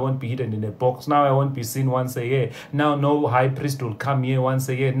change? Now I won't be hidden in a box. Now I won't be seen once a year. Now no high priest will come here once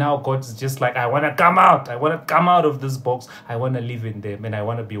a year. Now God's just like, I want to come out. I want to come out of this box. I want to live in them, and I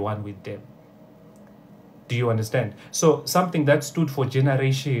want to be one with them. Do you understand? So something that stood for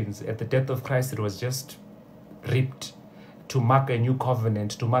generations, at the death of Christ, it was just ripped to mark a new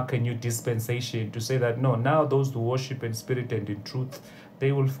covenant, to mark a new dispensation, to say that no, now those who worship in spirit and in truth,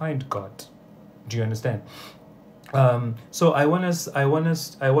 they will find God. Do you understand? So I want us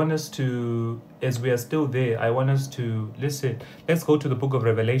to, as we are still there, I want us to listen. Let's go to the book of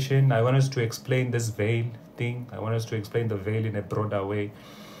Revelation. I want us to explain this veil thing. I want us to explain the veil in a broader way.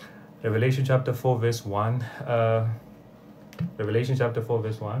 Revelation chapter 4 verse 1. Revelation chapter 4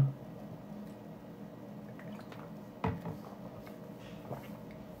 verse 1.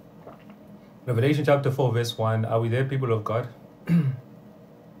 Revelation chapter 4, verse 1. Are we there, people of God?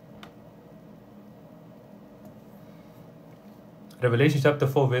 Revelation chapter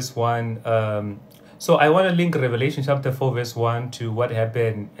 4, verse 1. So I want to link Revelation chapter 4, verse 1 to what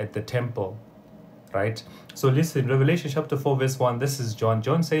happened at the temple, right? So listen, Revelation chapter 4, verse 1. This is John.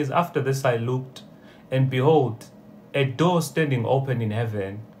 John says, after this I looked, and behold, a door standing open in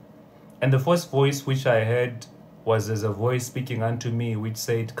heaven. And the first voice which I heard was as a voice speaking unto me, which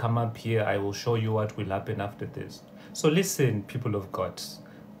said, come up here, I will show you what will happen after this. So listen, people of God.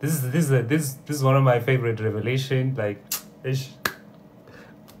 This is one of my favorite revelation, like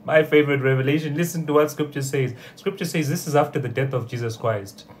my favorite revelation. Listen to what scripture says. Scripture says this is after the death of Jesus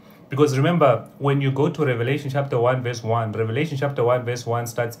Christ. Because remember, when you go to Revelation chapter 1, verse 1, Revelation chapter 1, verse 1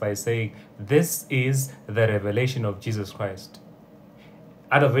 starts by saying, this is the revelation of Jesus Christ.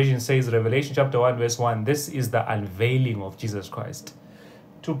 Other version says, Revelation chapter 1, verse 1, this is the unveiling of Jesus Christ.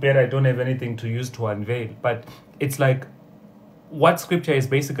 Too bad I don't have anything to use to unveil. But it's like, what scripture is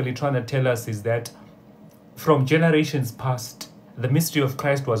basically trying to tell us is that from generations past, the mystery of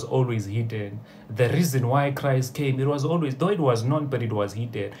Christ was always hidden. The reason why Christ came, it was always, though it was known, but it was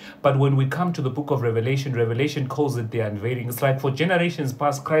hidden. But when we come to the book of Revelation, Revelation calls it the unveiling. It's like for generations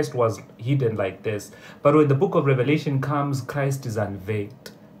past, Christ was hidden like this. But when the book of Revelation comes, Christ is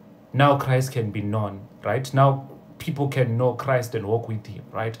unveiled. Now Christ can be known, right? Now people can know Christ and walk with him,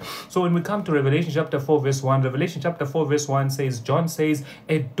 right? So when we come to Revelation chapter 4, verse 1, Revelation chapter 4, verse 1 says, John says,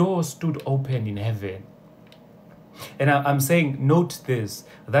 a door stood open in heaven. And I'm saying, note this,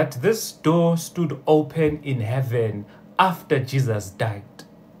 that this door stood open in heaven after Jesus died.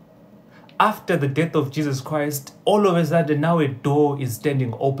 After the death of Jesus Christ, all of a sudden now a door is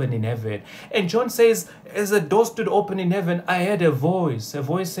standing open in heaven. And John says, as the door stood open in heaven, I heard a voice. A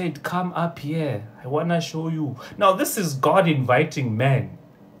voice said, come up here. I want to show you. Now this is God inviting men.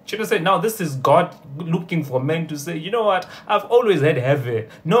 Should I say, now this is God looking for men to say, you know what, I've always had heaven.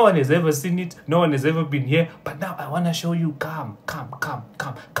 No one has ever seen it. No one has ever been here. But now I want to show you. Come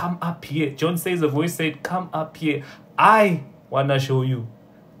up here. John says, the voice said, come up here. I want to show you.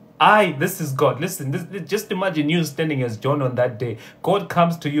 This is God. Listen, just imagine you standing as John on that day. God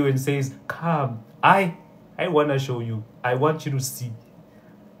comes to you and says, come. I want to show you. I want you to see.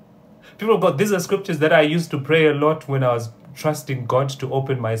 People of God, these are scriptures that I used to pray a lot when I was trusting God to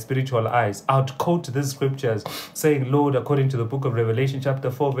open my spiritual eyes. I would quote these scriptures saying, Lord, according to the book of Revelation chapter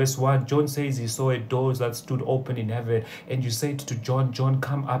 4 verse 1, John says he saw a door that stood open in heaven, and you said to John, John,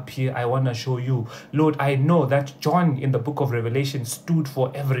 come up here, I want to show you. Lord, I know that John in the book of Revelation stood for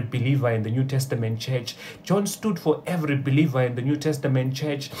every believer in the New Testament church. John stood for every believer in the New Testament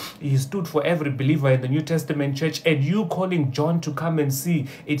church. He stood for every believer in the New Testament church. And you calling John to come and see,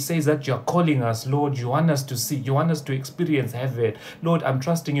 it says that you're calling us, Lord. You want us to see, you want us to experience heaven. Lord, I'm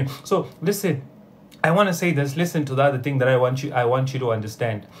trusting you. So listen, I want to say this. Listen to the other thing that I want you to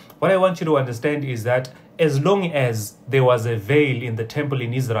understand. What I want you to understand is that as long as there was a veil in the temple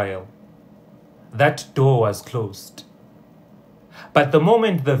in Israel, that door was closed. But the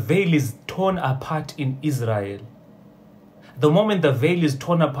moment the veil is torn apart in Israel, the moment the veil is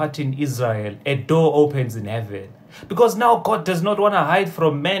torn apart in Israel, a door opens in heaven. Because now God does not want to hide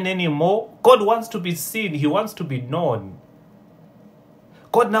from men anymore. God wants to be seen. He wants to be known.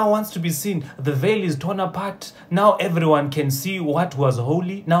 God now wants to be seen. The veil is torn apart. Now everyone can see what was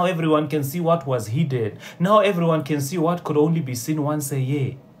holy. Now everyone can see what was hidden. Now everyone can see what could only be seen once a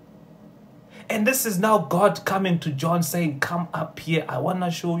year. And this is now God coming to John saying, come up here. I want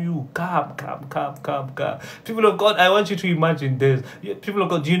to show you. Come. People of God, I want you to imagine this. People of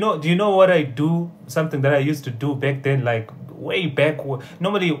God, do you know what I do? Something that I used to do back then, like way back.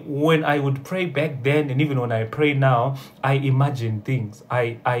 Normally when I would pray back then, and even when I pray now, I imagine things.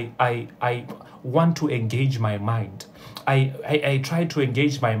 I want to engage my mind. I try to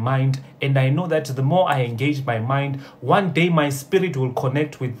engage my mind, and I know that the more I engage my mind, one day my spirit will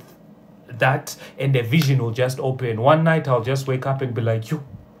connect with that, and the vision will just open. One night I'll just wake up and be like, yo,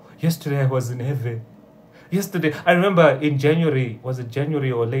 yesterday I was in heaven. Yesterday, I remember in January, was it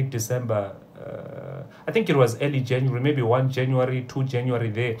January or late December? I think it was early January, maybe 1 January, 2 January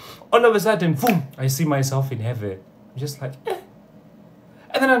there. All of a sudden, boom, I see myself in heaven. I'm just like, eh.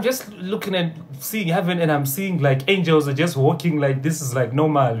 And then I'm just looking and seeing heaven, and I'm seeing like angels are just walking like this is like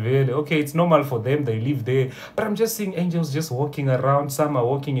normal, really. Okay, it's normal for them, they live there. But I'm just seeing angels just walking around. Some are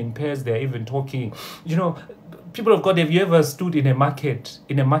walking in pairs, they're even talking. You know, people of God, have you ever stood in a market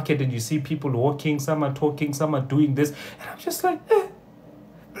and you see people walking, some are talking, some are doing this, and I'm just like, eh.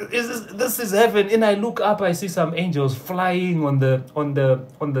 This is heaven. And I look up, I see some angels flying on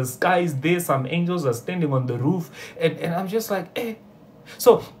the skies there. Some angels are standing on the roof, and I'm just like, eh.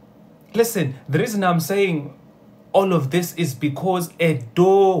 So Listen, the reason I'm saying all of this is because a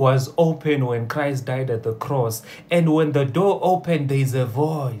door was open when Christ died at the cross. And when the door opened, there is a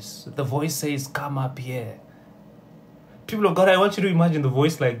voice. The voice says, come up here. People of God, I want you to imagine the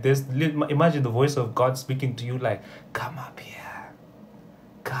voice like this. Imagine the voice of God speaking to you like, come up here.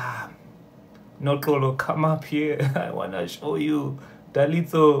 Come. Not Lolo, come up here. I want to show you.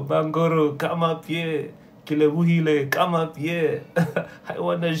 Dalito, Bangoro, come up here. Kilebuhile, come up here. I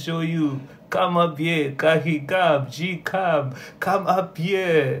want to show you. Come up here. Kahi Kab, G Kab, come up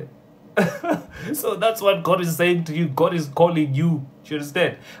here. So that's what God is saying to you. God is calling you. You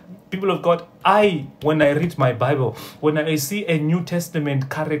understand? People of God, when I read my Bible, when I see a New Testament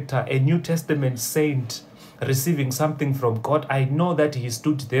character, a New Testament saint receiving something from God, I know that he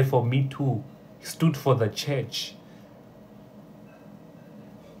stood there for me too. He stood for the church.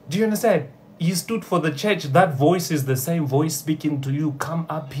 Do you understand? He stood for the church. That voice is the same voice speaking to you. Come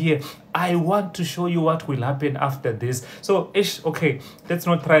up here. I want to show you what will happen after this. So, okay, let's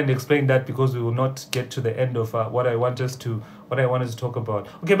not try and explain that because we will not get to the end of what I wanted to talk about.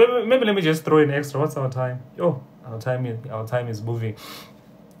 Okay, maybe let me just throw in extra. What's our time? Oh, our time is moving.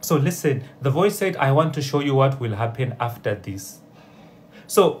 So listen, the voice said, I want to show you what will happen after this.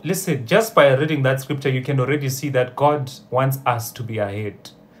 So listen, just by reading that scripture, you can already see that God wants us to be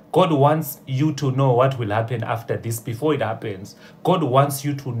ahead. God wants you to know what will happen after this before it happens. God wants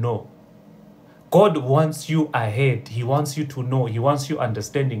you to know. God wants you ahead. He wants you to know. He wants you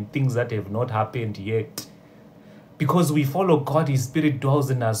understanding things that have not happened yet. Because we follow God, His Spirit dwells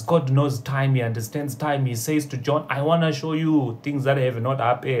in us. God knows time. He understands time. He says to John, I want to show you things that have not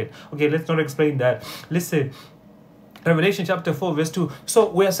happened. Okay, let's not explain that. Listen. Revelation chapter 4 verse 2. So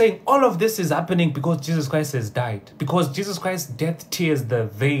we are saying all of this is happening because Jesus Christ has died. Because Jesus Christ's death tears the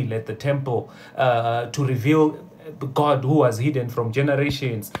veil at the temple to reveal God who was hidden from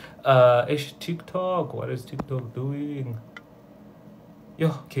generations. TikTok, what is TikTok doing?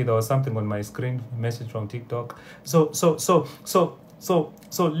 Yeah, okay, there was something on my screen, message from TikTok. So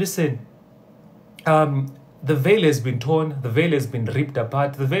listen. The veil has been torn. The veil has been ripped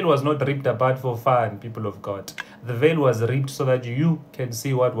apart. The veil was not ripped apart for fun, people of God. The veil was ripped so that you can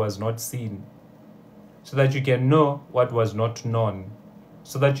see what was not seen. So that you can know what was not known.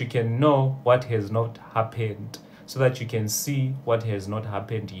 So that you can know what has not happened. So that you can see what has not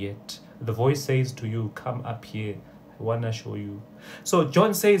happened yet. The voice says to you, come up here. I want to show you. So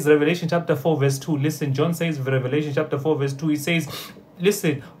John says, Revelation chapter 4 verse 2. Listen, John says, Revelation chapter 4 verse 2, he says,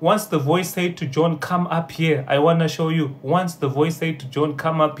 listen, once the voice said to John, come up here, I want to show you. Once the voice said to John,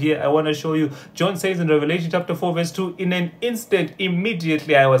 come up here, I want to show you. John says in Revelation chapter 4 verse 2, in an instant,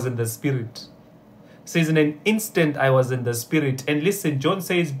 immediately I was in the Spirit. Says in an instant I was in the Spirit. And listen, John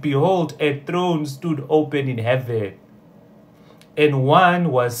says, behold, a throne stood open in heaven. And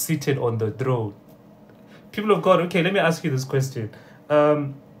one was seated on the throne. People of God, okay, let me ask you this question.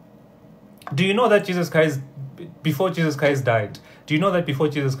 Do you know that Jesus Christ, before Jesus Christ died, do you know that before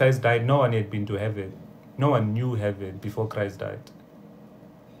Jesus Christ died, no one had been to heaven? No one knew heaven before Christ died.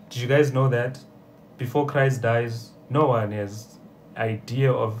 Did you guys know that? Before Christ dies, no one has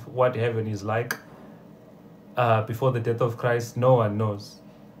idea of what heaven is like. Before the death of Christ, no one knows.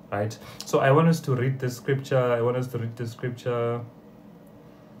 Right? So I want us to read this scripture.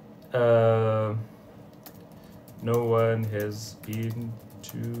 No one has been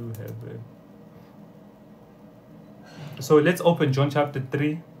to heaven. So let's open John chapter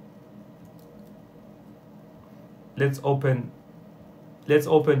 3. Let's open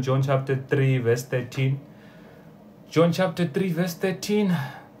John chapter 3 verse 13. John chapter 3 verse 13.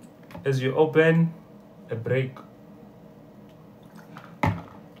 As you open, a break.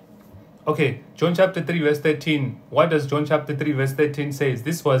 Okay, John chapter 3 verse 13. What does John chapter 3 verse 13 says?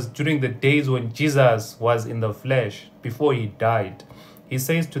 This was during the days when Jesus was in the flesh, before he died. He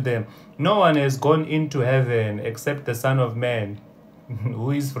says to them, no one has gone into heaven except the Son of Man, who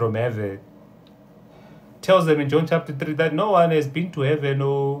is from heaven. Tells them in John chapter 3 that no one has been to heaven,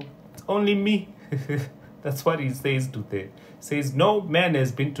 oh, it's only me. That's what he says to them. He says, no man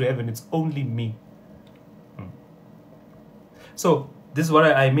has been to heaven, it's only me. So, this is what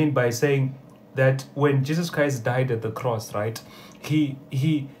I mean by saying that when Jesus Christ died at the cross, right, he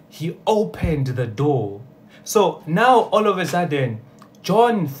opened the door. So now all of a sudden,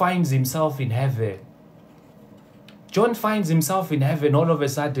 John finds himself in heaven. John finds himself in heaven all of a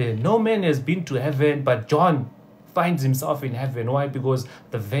sudden. No man has been to heaven, but John finds himself in heaven. Why? Because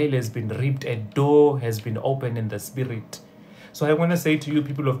the veil has been ripped, a door has been opened in the Spirit. So I want to say to you,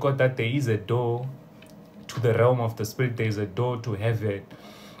 people of God, that there is a door to the realm of the Spirit. There is a door to heaven.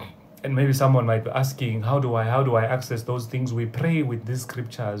 And maybe someone might be asking, how do I access those things? We pray with these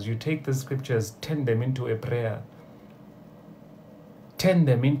scriptures. You take the scriptures, turn them into a prayer. Turn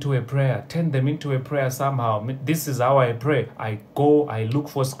them into a prayer. Turn them into a prayer somehow. This is how I pray. I go, I look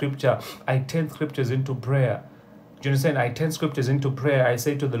for scripture. I turn scriptures into prayer. Do you understand? I turn scriptures into prayer. I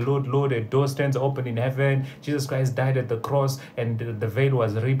say to the Lord, Lord, a door stands open in heaven. Jesus Christ died at the cross and the veil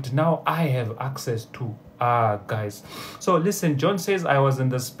was ripped. Now I have access to. Guys. So listen, John says, I was in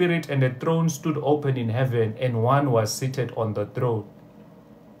the spirit and a throne stood open in heaven and one was seated on the throne.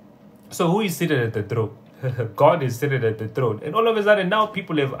 So who is seated at the throne? God is seated at the throne. And all of a sudden now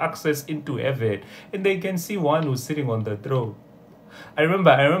people have access into heaven and they can see one who's sitting on the throne. I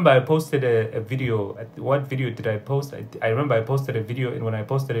remember I posted a video. What video did I post? I remember I posted a video, and when I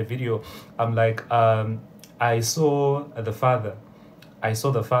posted a video, I'm like, I saw the Father. I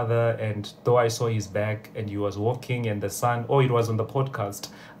saw the Father, and though I saw his back, and he was walking, and the Son, it was on the podcast,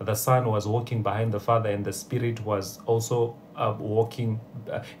 the Son was walking behind the Father, and the Spirit was also walking.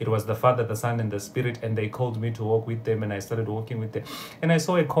 It was the Father, the Son, and the Spirit, and they called me to walk with them, and I started walking with them. And I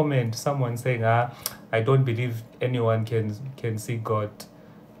saw a comment, someone saying, I don't believe anyone can see God.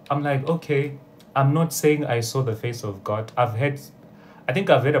 I'm like, okay, I'm not saying I saw the face of God. I think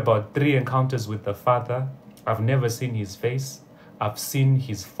I've had about 3 encounters with the Father. I've never seen his face. I've seen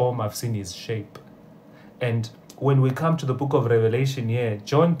his form, I've seen his shape. And when we come to the book of Revelation here,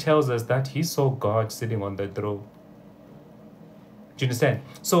 John tells us that he saw God sitting on the throne. Do you understand?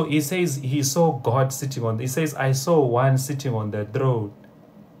 So he says he saw God sitting on, he says, I saw one sitting on the throne.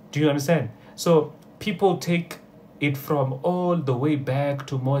 Do you understand? So people take it from all the way back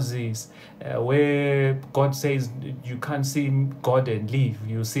to Moses, where God says, you can't see God and live.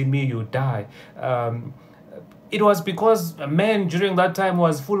 You see me, you die. It was because man during that time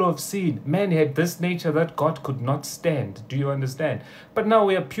was full of sin. Man had this nature that God could not stand. Do you understand? But now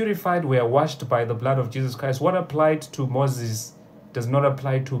we are purified. We are washed by the blood of Jesus Christ. What applied to Moses does not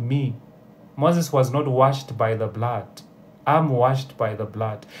apply to me. Moses was not washed by the blood. I'm washed by the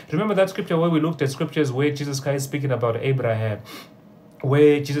blood. Remember that scripture where we looked at scriptures where Jesus Christ is speaking about Abraham,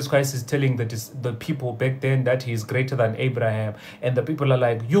 where Jesus Christ is telling the people back then that he is greater than Abraham. And the people are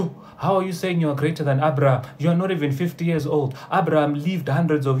like, you, how are you saying you are greater than Abraham? You are not even 50 years old. Abraham lived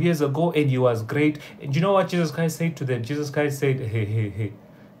hundreds of years ago and he was great. And you know what Jesus Christ said to them? Jesus Christ said, hey.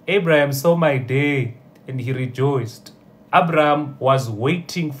 Abraham saw my day and he rejoiced. Abraham was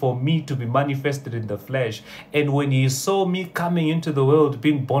waiting for me to be manifested in the flesh. And when he saw me coming into the world,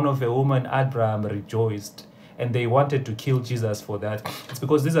 being born of a woman, Abraham rejoiced. And they wanted to kill Jesus for that. It's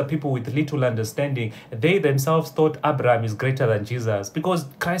because these are people with little understanding. They themselves thought Abraham is greater than Jesus because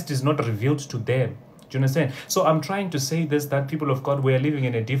Christ is not revealed to them. Do you understand? So I'm trying to say this, that people of God, we are living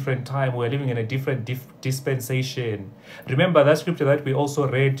in a different time. We're living in a different dispensation. Remember that scripture that we also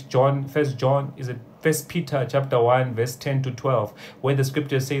read, First Peter chapter 1 verse 10 to 12, where the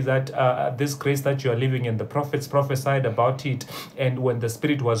scripture says that this grace that you are living in, the prophets prophesied about it, and when the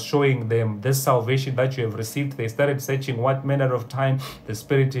Spirit was showing them this salvation that you have received, they started searching what manner of time the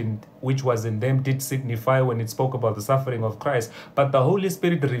Spirit which was in them did signify when it spoke about the suffering of Christ. But the Holy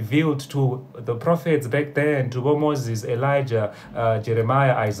Spirit revealed to the prophets back then, to Moses, Elijah,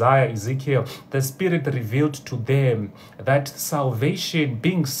 Jeremiah, Isaiah, Ezekiel, the Spirit revealed to them that salvation,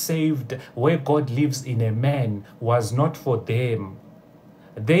 being saved where God lives in a man, was not for them.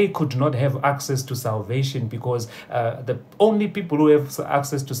 They could not have access to salvation because the only people who have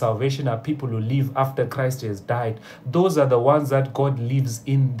access to salvation are people who live after Christ has died. Those are the ones that God lives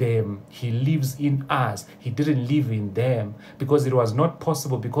in them. He lives in us. He didn't live in them because it was not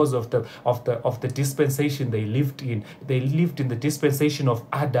possible because of the dispensation they lived in. They lived in the dispensation of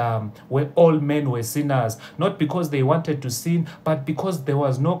Adam, where all men were sinners, not because they wanted to sin, but because there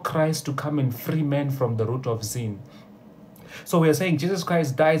was no Christ to come and free men from the root of sin. So we are saying Jesus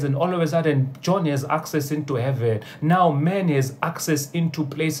Christ dies and all of a sudden John has access into heaven. Now man has access into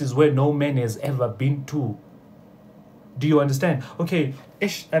places where no man has ever been to. Do you understand? Okay,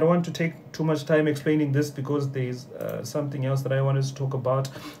 I don't want to take too much time explaining this because there's something else that I wanted to talk about.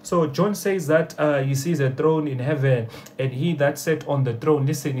 So John says that he sees a throne in heaven and he that sat on the throne.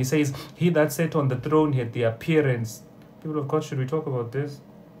 Listen, he says he that sat on the throne had the appearance. People of God, should we talk about this?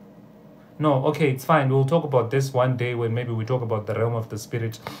 No, okay, it's fine. We'll talk about this one day when maybe we talk about the realm of the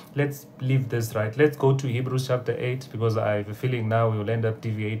Spirit. Let's leave this, right? Let's go to Hebrews chapter 8 because I have a feeling now we will end up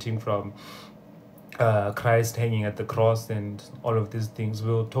deviating from Christ hanging at the cross and all of these things.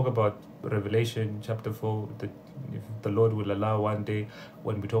 We'll talk about Revelation chapter 4, if the Lord will allow one day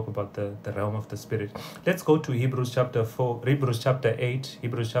when we talk about the realm of the Spirit. Let's go to Hebrews chapter 8.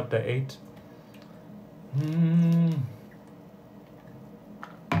 Hebrews chapter 8.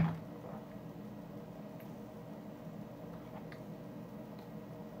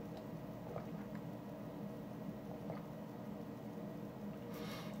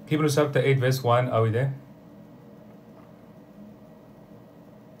 Hebrews chapter 8 verse 1. Are we there?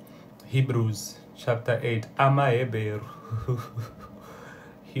 Hebrews chapter 8. Amaheberu.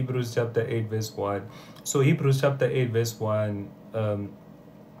 Hebrews chapter 8 verse 1. So Hebrews chapter 8 verse 1,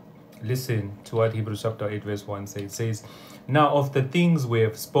 listen to what Hebrews chapter 8 verse 1 says. It says, now of the things we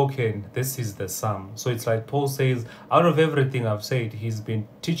have spoken, this is the sum. So it's like Paul says, out of everything I've said, he's been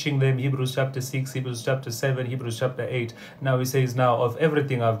teaching them Hebrews chapter 6, Hebrews chapter 7, Hebrews chapter 8. Now he says, now of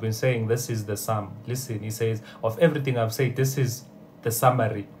everything I've been saying, this is the sum. Listen, he says, of everything I've said, this is the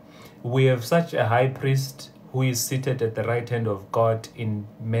summary. We have such a high priest who is seated at the right hand of God in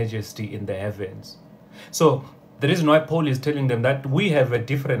majesty in the heavens. So the reason why Paul is telling them that we have a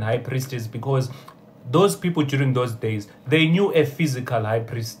different high priest is because those people during those days, they knew a physical high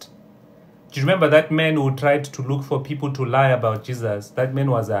priest. Do you remember that man who tried to look for people to lie about Jesus? That man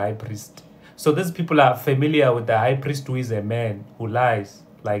was a high priest. So these people are familiar with the high priest who is a man who lies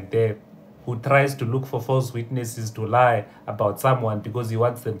like them, who tries to look for false witnesses to lie about someone because he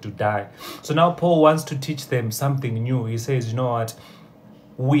wants them to die. So now Paul wants to teach them something new. He says, you know what?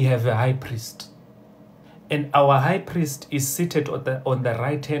 We have a high priest. And our high priest is seated on the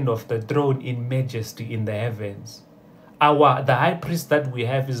right hand of the throne in majesty in the heavens. The high priest that we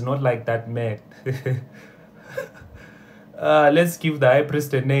have is not like that man. Let's give the high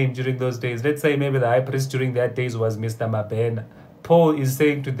priest a name during those days. Let's say maybe the high priest during their days was Mr. Mabena. Paul is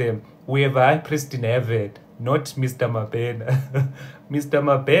saying to them, we have a high priest in heaven, not Mr. Mabena. Mr.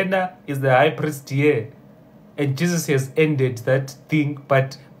 Mabena is the high priest here. And Jesus has ended that thing,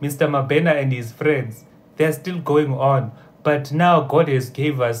 but Mr. Mabena and his friends, they're still going on. But now God has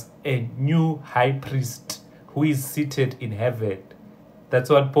gave us a new high priest who is seated in heaven. That's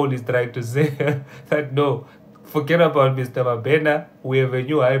what Paul is trying to say. That no, forget about Mr. Mabena. We have a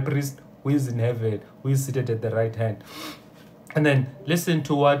new high priest who is in heaven, who is seated at the right hand. And then listen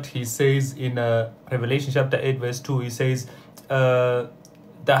to what he says in Revelation chapter 8 verse 2. He says, the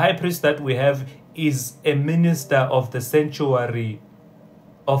high priest that we have is a minister of the sanctuary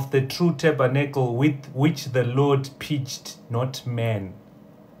of the true tabernacle with which the Lord pitched, not man.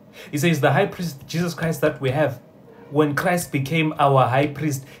 He says the high priest, Jesus Christ, that we have, when Christ became our high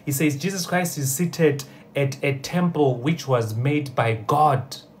priest, he says Jesus Christ is seated at a temple which was made by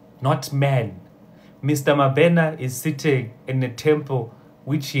God, not man. Mr. Mabena is sitting in a temple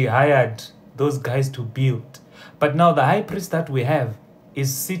which he hired those guys to build. But now the high priest that we have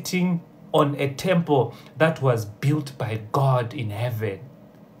is sitting on a temple that was built by God in heaven.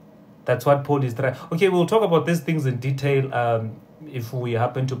 That's what Paul is trying. Okay, we'll talk about these things in detail if we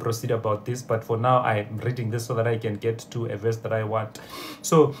happen to proceed about this. But for now, I'm reading this so that I can get to a verse that I want.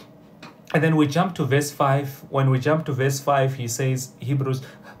 So, and then we jump to verse 5. When we jump to verse 5, he says, Hebrews,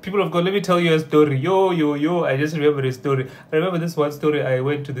 people of God, let me tell you a story. Yo, I just remember a story. I remember this one story. I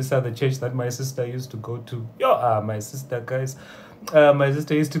went to this other church that my sister used to go to. My sister, guys. My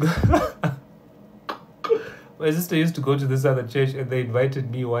sister used to go... My sister used to go to this other church and they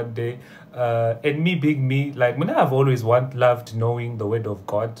invited me one day. And me being me, like, I've always loved knowing the word of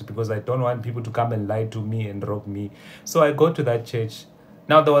God because I don't want people to come and lie to me and rob me. So I go to that church.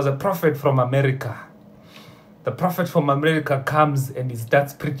 Now there was a prophet from America. The prophet from America comes and he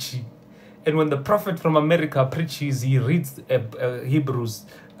starts preaching. And when the prophet from America preaches, he reads Hebrews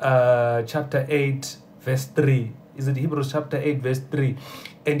chapter 8 verse 3. Is it Hebrews chapter 8 verse 3?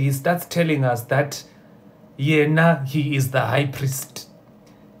 And he starts telling us that he is the high priest.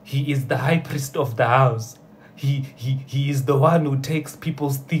 He is the high priest of the house. He is the one who takes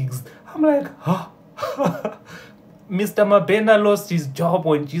people's things. I'm like, huh? Mr. Mabena lost his job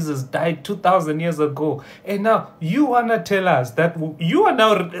when Jesus died 2,000 years ago. And now you want to tell us that you are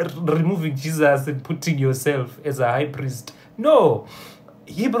now removing Jesus and putting yourself as a high priest. No.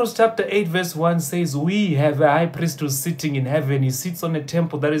 Hebrews chapter 8 verse 1 says, we have a high priest who's sitting in heaven. He sits on a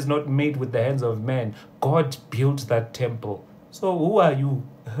temple that is not made with the hands of man. God built that temple. So who are you?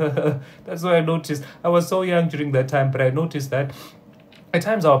 That's what I noticed. I was so young during that time, but I noticed that at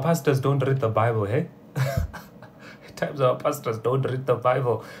times our pastors don't read the Bible, eh? At times our pastors don't read the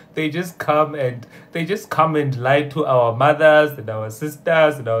Bible. They just come and lie to our mothers and our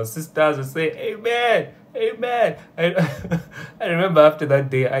sisters and say, amen. Amen. I remember after that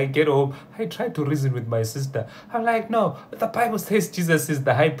day, I get home, I try to reason with my sister. I'm like, no, the Bible says Jesus is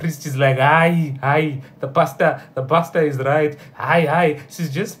the high priest. She's like, hi, the pastor is right. Hi.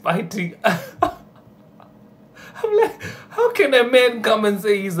 She's just fighting. I'm like, how can a man come and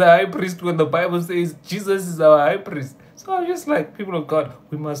say he's a high priest when the Bible says Jesus is our high priest? So I'm just like, people of God,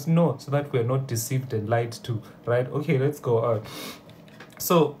 we must know so that we're not deceived and lied to, right? Okay, let's go on.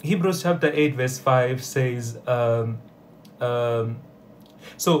 So Hebrews chapter 8 verse 5 says,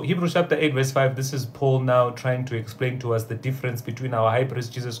 So Hebrews chapter 8 verse 5, this is Paul now trying to explain to us the difference between our high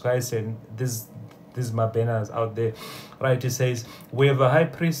priest Jesus Christ and these Mabenas out there, right? He says, we have a high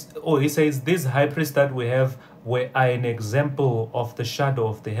priest, he says, these high priests that we have are an example of the shadow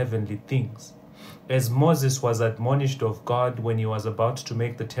of the heavenly things. As Moses was admonished of God when he was about to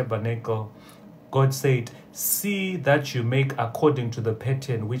make the tabernacle, God said, see that you make according to the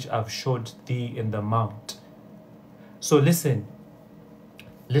pattern which I've showed thee in the mount. So listen.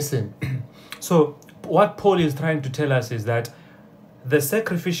 So what Paul is trying to tell us is that the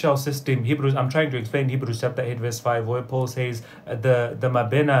sacrificial system, I'm trying to explain Hebrews chapter 8 verse 5, where Paul says the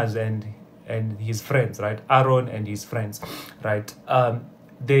Mabenas and his friends, right? Aaron and his friends, right?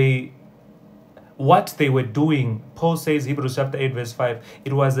 What they were doing, Paul says, Hebrews chapter 8 verse 5,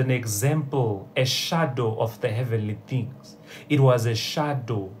 it was an example, a shadow of the heavenly things. It was a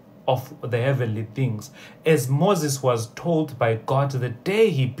shadow of the heavenly things. As Moses was told by God the day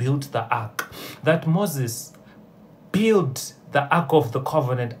he built the ark, that Moses built the ark of the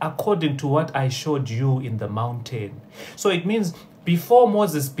covenant according to what I showed you in the mountain. So it means before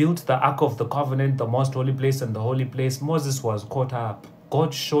Moses built the ark of the covenant, the most holy place and the holy place, Moses was caught up.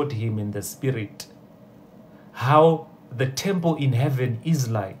 God showed him in the spirit how the temple in heaven is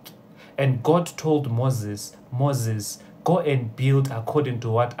like. And God told Moses, go and build according to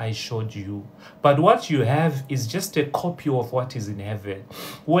what I showed you. But what you have is just a copy of what is in heaven.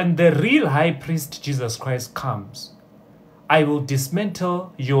 When the real high priest, Jesus Christ, comes, I will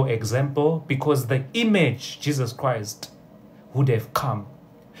dismantle your example because the image, Jesus Christ, would have come.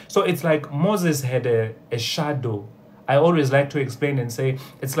 So it's like Moses had a shadow. I always like to explain and say,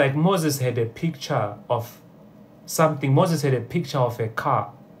 it's like Moses had a picture of something. Moses had a picture of a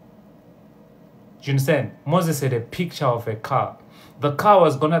car. Do you understand? Moses had a picture of a car. The car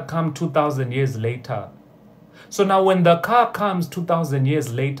was going to come 2,000 years later. So now when the car comes 2,000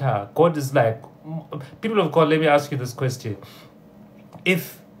 years later, God is like, people of God, let me ask you this question. Good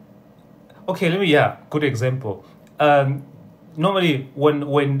example. Normally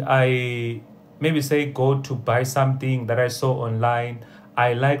when I maybe say go to buy something that I saw online,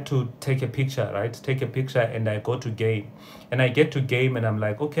 I like to take a picture, right? Take a picture and I go to Game. And I get to Game and I'm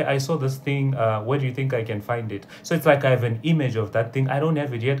like, okay, I saw this thing. Where do you think I can find it? So it's like I have an image of that thing. I don't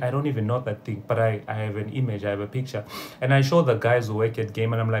have it yet. I don't even know that thing. But I have an image. I have a picture. And I show the guys who work at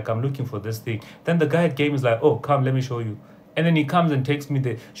Game and I'm like, I'm looking for this thing. Then the guy at Game is like, oh, come, let me show you. And then he comes and takes me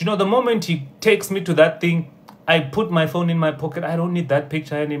there. You know, the moment he takes me to that thing, I put my phone in my pocket. I don't need that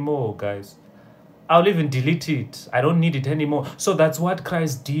picture anymore, guys. I'll even delete it. I don't need it anymore. So that's what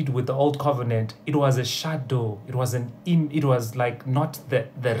Christ did with the old covenant. It was a shadow. It was like not the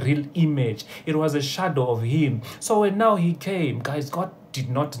real image. It was a shadow of him. So when now he came, guys, God did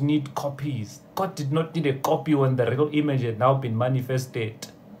not need copies. God did not need a copy when the real image had now been manifested.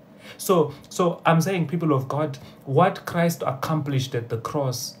 So I'm saying, people of God, what Christ accomplished at the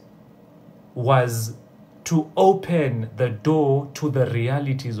cross was to open the door to the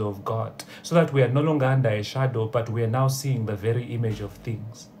realities of God, so that we are no longer under a shadow, but we are now seeing the very image of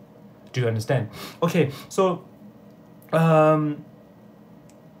things. Do you understand? Okay, so let's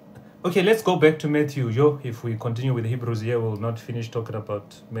go back to Matthew. If we continue with Hebrews here, we'll not finish talking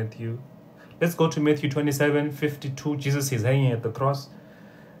about Matthew. Let's go to Matthew 27:52. Jesus is hanging at the cross.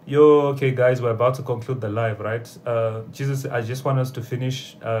 Okay, guys, we're about to conclude the live, right? Jesus, I just want us to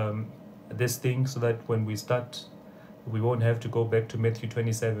finish this thing so that when we start, we won't have to go back to Matthew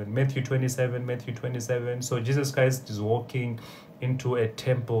 27. Matthew 27. So Jesus Christ is walking into a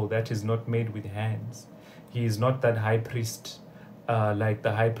temple that is not made with hands. He is not that high priest like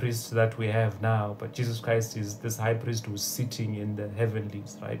the high priest that we have now, but Jesus Christ is this high priest who's sitting in the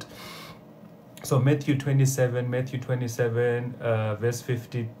heavenlies, right? So Matthew 27, verse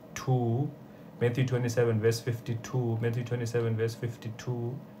 52. Matthew 27, verse 52. Matthew 27, verse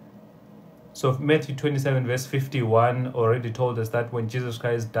 52. So Matthew 27, verse 51 already told us that when Jesus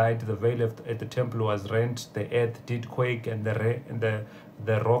Christ died, the veil at the temple was rent, the earth did quake, and the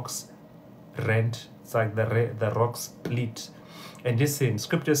rocks rent. It's like the rocks split. And listen,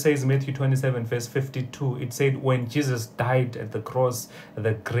 scripture says, Matthew 27, verse 52, it said, when Jesus died at the cross,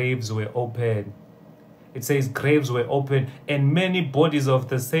 the graves were open. It says graves were open, and many bodies of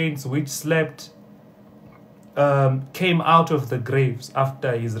the saints which slept came out of the graves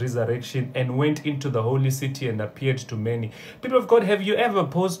after his resurrection and went into the holy city and appeared to many. People of God, have you ever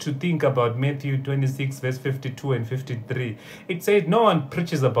paused to think about Matthew 26, verse 52 and 53? It said no one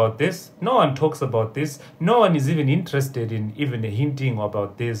preaches about this, no one talks about this, no one is even interested in even hinting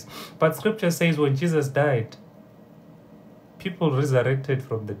about this. But scripture says when Jesus died, people resurrected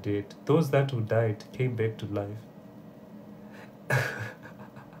from the dead. Those that who died came back to life.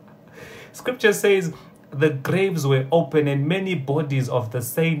 Scripture says the graves were open and many bodies of the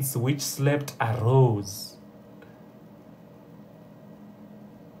saints which slept arose.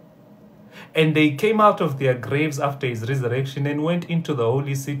 And they came out of their graves after his resurrection and went into the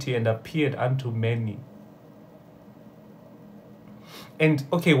holy city and appeared unto many. And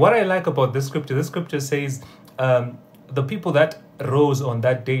okay, what I like about this scripture says the people that rose on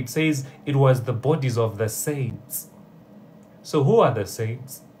that day, it says it was the bodies of the saints. So who are the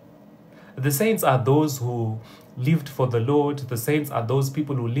saints? The saints are those who lived for the Lord. The saints are those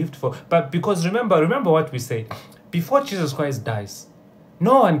people who lived for... But because remember what we said. Before Jesus Christ dies,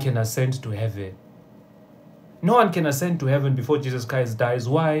 no one can ascend to heaven. No one can ascend to heaven before Jesus Christ dies.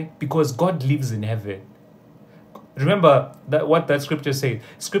 Why? Because God lives in heaven. Remember that what that scripture says.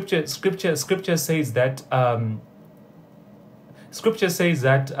 Scripture says that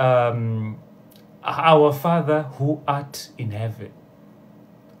our Father who art in heaven.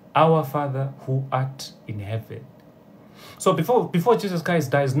 Our Father who art in heaven. So before Jesus Christ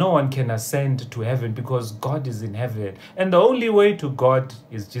dies, no one can ascend to heaven because God is in heaven. And the only way to God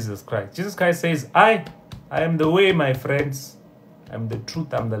is Jesus Christ. Jesus Christ says, I am the way, my friends. I'm the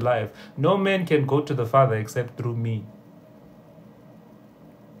truth, I'm the life. No man can go to the Father except through me.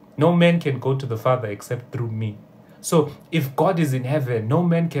 No man can go to the Father except through me. So if God is in heaven, no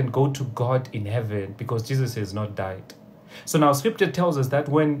man can go to God in heaven because Jesus has not died. So now scripture tells us that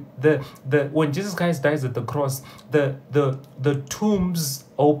when Jesus Christ dies at the cross, the tombs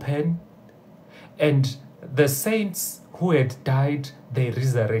open and the saints who had died, they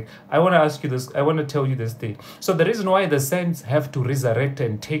resurrect. I want to ask you this. I want to tell you this thing. So the reason why the saints have to resurrect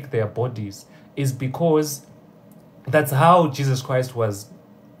and take their bodies is because that's how Jesus Christ was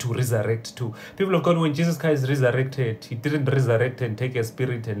to resurrect too. People of God, when Jesus Christ resurrected, he didn't resurrect and take a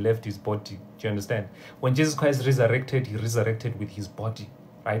spirit and left his body. Do you understand? When Jesus Christ resurrected, he resurrected with his body,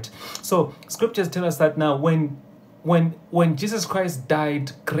 right? So scriptures tell us that now when Jesus Christ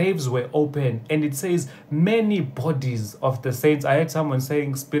died, graves were open, and it says many bodies of the saints. I heard someone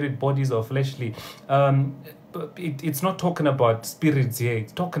saying spirit bodies or fleshly. It's not talking about spirits here.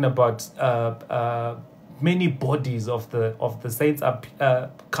 It's talking about many bodies of the saints are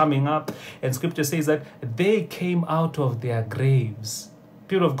coming up, and scripture says that they came out of their graves.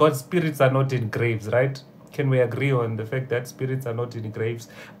 People of God, spirits are not in graves, right? Can we agree on the fact that spirits are not in graves,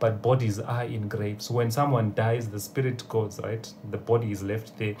 but bodies are in graves? When someone dies, the spirit goes, right? The body is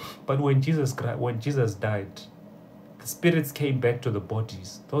left there. But when Jesus died, the spirits came back to the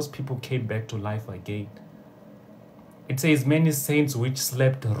bodies. Those people came back to life again. It says many saints which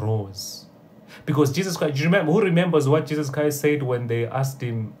slept rose. Because Jesus Christ, who remembers what Jesus Christ said when they asked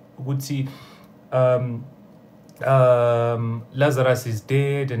him, would he... Lazarus is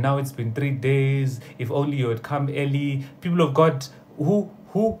dead and now it's been 3 days. If only you had come early. People of God, who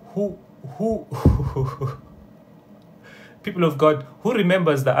people of God, who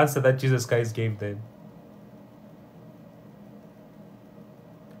remembers the answer that Jesus Christ gave them?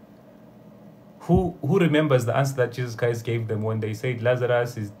 Who remembers the answer that Jesus Christ gave them when they said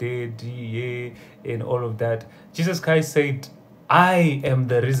Lazarus is dead, yeah, and all of that? Jesus Christ said, I am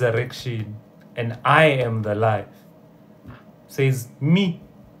the resurrection and I am the life. Says me.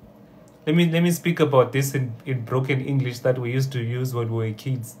 Let me speak about this in broken English that we used to use when we were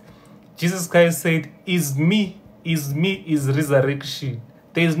kids. Jesus Christ said, is resurrection.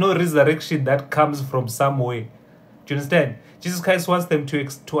 There is no resurrection that comes from somewhere. Do you understand? Jesus Christ wants them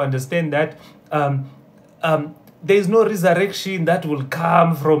to understand that there is no resurrection that will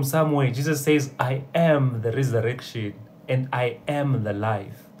come from somewhere. Jesus says, I am the resurrection and I am the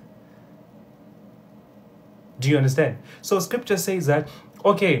life. Do you understand? So scripture says that,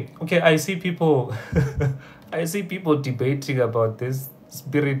 okay, I see people I see people debating about this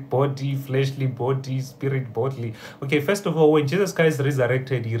spirit body, fleshly body, spirit body. Okay, first of all, when Jesus Christ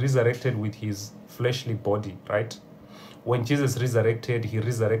resurrected, he resurrected with his fleshly body, right? When Jesus resurrected, he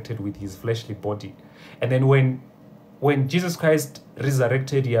resurrected with his fleshly body. And then when Jesus Christ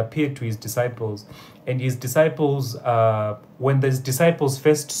resurrected, he appeared to his disciples. And his disciples, when the disciples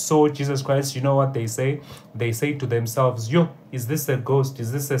first saw Jesus Christ, you know what they say? They say to themselves, yo, is this a ghost?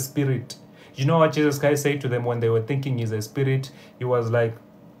 Is this a spirit? You know what Jesus Christ said to them when they were thinking he's a spirit? He was like,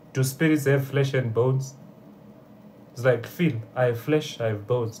 do spirits have flesh and bones? It's like, feel, I have flesh, I have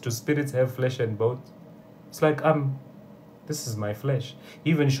bones. Do spirits have flesh and bones? It's like, this is my flesh.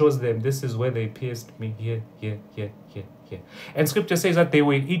 He even shows them, this is where they pierced me, here. And scripture says that they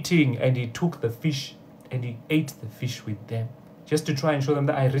were eating and he took the fish and he ate the fish with them, just to try and show them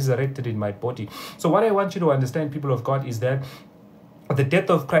that I resurrected in my body. So what I want you to understand, people of God, is that the death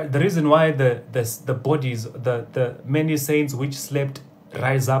of Christ, the reason why the bodies, the many saints which slept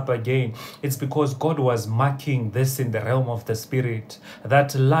rise up again. It's because God was marking this in the realm of the spirit,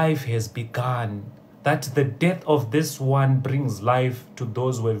 that life has begun, that the death of this one brings life to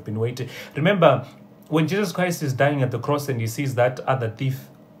those who have been waiting. Remember, when Jesus Christ is dying at the cross and he sees that other thief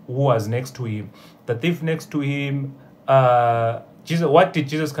who was next to him, the thief next to him, what did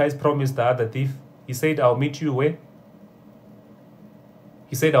Jesus Christ promise the other thief? He said, I'll meet you where?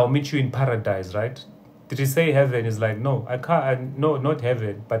 He said, I'll meet you in paradise, right? Did he say heaven? He's like, no, I can't. No, not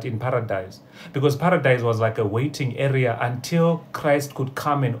heaven, but in paradise. Because paradise was like a waiting area until Christ could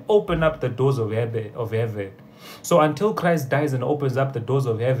come and open up the doors of heaven. So until Christ dies and opens up the doors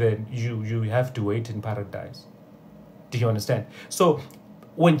of heaven, you have to wait in paradise. Do you understand? So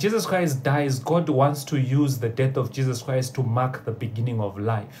when Jesus Christ dies, God wants to use the death of Jesus Christ to mark the beginning of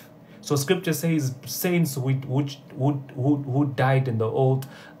life. So scripture says saints who died in the old,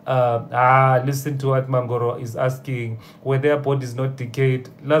 listen to what Mangoro is asking, were their bodies not decayed?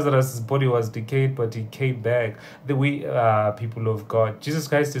 Lazarus' body was decayed, but he came back. People of God, Jesus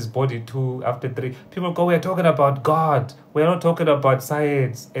Christ's body too, after 3, people go, we're talking about God. We're not talking about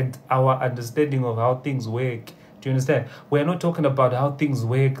science and our understanding of how things work. Do you understand? We're not talking about how things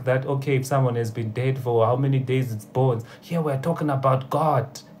work, that, okay, if someone has been dead for how many days it's bones. Here we're talking about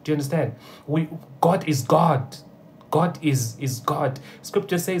God. Do you understand? God is God. God is God.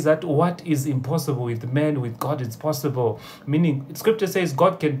 Scripture says that what is impossible with man, with God it's possible. Meaning, scripture says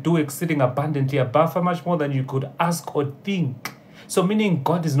God can do exceeding abundantly above how much more than you could ask or think. So meaning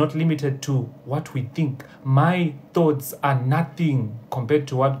God is not limited to what we think. My thoughts are nothing compared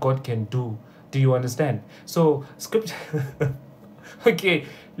to what God can do. Do you understand? So scripture... Okay,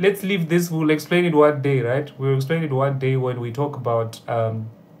 let's leave this. We'll explain it one day, right? We'll explain it one day when we talk about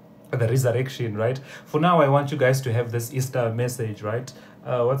the resurrection, right? For now, I want you guys to have this Easter message, right?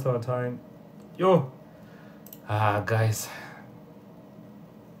 What's our time? Guys.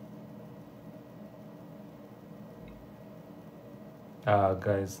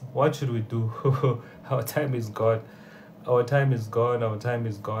 Guys, what should we do? Our time is gone. Our time is gone. Our time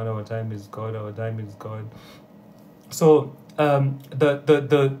is gone. Our time is gone. Our time is gone. So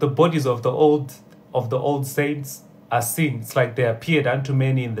the bodies of the old saints are seen. It's like they appeared unto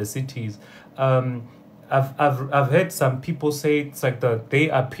many in the cities. I've heard some people say it's like they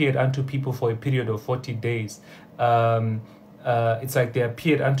appeared unto people for a period of 40 days. It's like they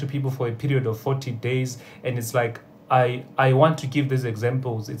appeared unto people for a period of 40 days, and it's like I want to give these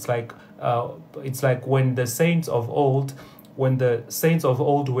examples. It's like when the saints of old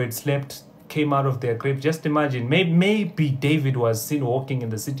who had slept came out of their grave. Just imagine, maybe David was seen walking in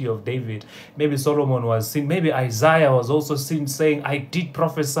the city of David. Maybe Solomon was seen. Maybe Isaiah was also seen saying, I did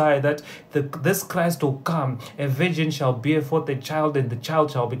prophesy that this Christ will come. A virgin shall bear forth a child, and the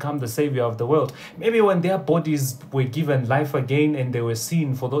child shall become the savior of the world. Maybe when their bodies were given life again and they were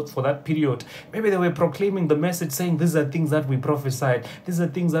seen for that period, maybe they were proclaiming the message saying, these are things that we prophesied. These are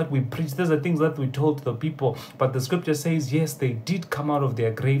things that we preached. These are things that we told the people. But the scripture says, yes, they did come out of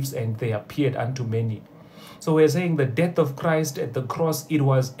their graves and they appeared unto many. So we're saying the death of Christ at the cross, it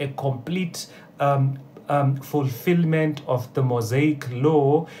was a complete fulfillment of the Mosaic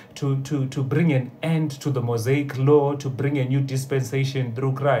law to bring an end to the Mosaic law, to bring a new dispensation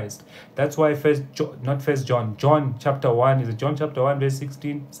through Christ. That's why John chapter 1, is it John chapter 1 verse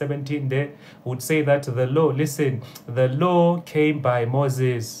 16, 17 there, would say that the law came by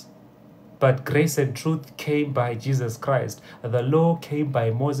Moses, but grace and truth came by Jesus Christ. The law came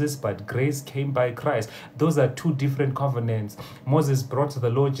by Moses, but grace came by Christ. Those are two different covenants. Moses brought the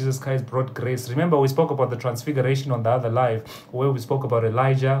law, Jesus Christ brought grace. Remember, we spoke about the transfiguration on the other live, where we spoke about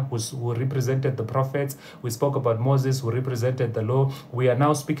Elijah, who represented the prophets. We spoke about Moses, who represented the law. We are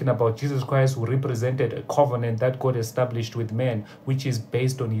now speaking about Jesus Christ, who represented a covenant that God established with men, which is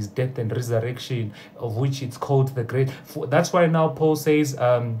based on his death and resurrection, of which it's called the great. That's why now Paul says,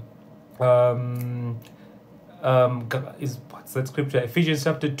 what's that scripture? Ephesians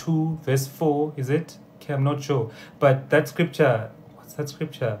chapter 2 verse 4, is it? Okay, I'm not sure. But that scripture, what's that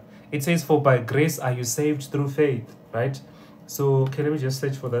scripture? It says, for by grace are you saved through faith, right? So, okay, let me just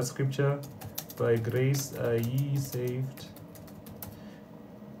search for that scripture. By grace are ye saved.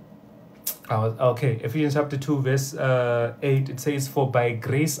 Okay, Ephesians chapter 2 verse 8, it says, for by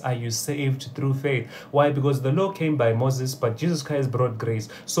grace are you saved through faith. Why? Because the law came by Moses, but Jesus Christ brought grace.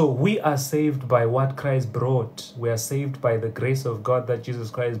 So we are saved by what Christ brought. We are saved by the grace of God that Jesus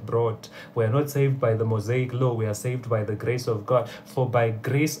Christ brought. We are not saved by the Mosaic law. We are saved by the grace of God. For by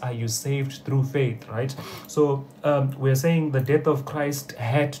grace are you saved through faith, right? So we are saying the death of Christ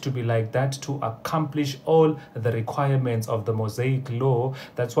had to be like that to accomplish all the requirements of the Mosaic law.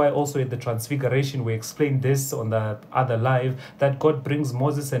 That's why also in the Transfiguration, we explained this on the other live, that God brings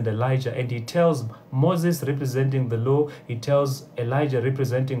Moses and Elijah, and he tells Moses representing the law, he tells Elijah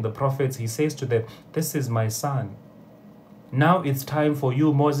representing the prophets, he says to them, this is my son. Now it's time for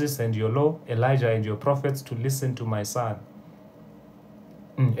you, Moses and your law, Elijah and your prophets, to listen to my son.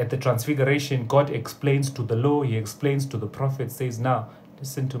 At the Transfiguration, God explains to the law, he explains to the prophets, says, now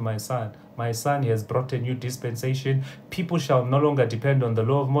listen to my son. My son, he has brought a new dispensation. People shall no longer depend on the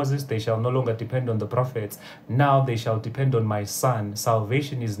law of Moses. They shall no longer depend on the prophets. Now they shall depend on my son.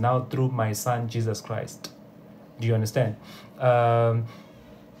 Salvation is now through my son, Jesus Christ. Do you understand?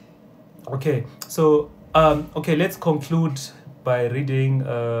 Okay, so, okay, let's conclude by reading,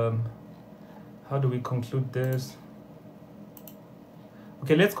 how do we conclude this?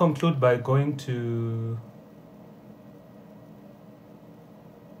 Okay, let's conclude by going to,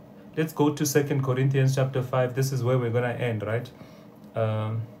 let's go to 2 Corinthians chapter 5. This is where we're going to end, right?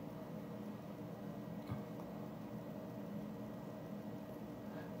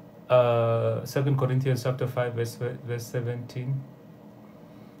 2 Corinthians chapter 5, verse 17.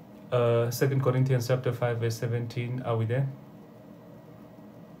 2 Corinthians chapter 5, verse 17. Are we there?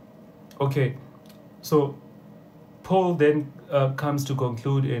 Okay, so Paul then comes to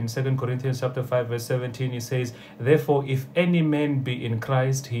conclude in 2 Corinthians chapter 5, verse 17. He says, therefore, if any man be in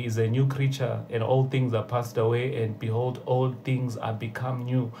Christ, he is a new creature, and all things are passed away, and behold, all things are become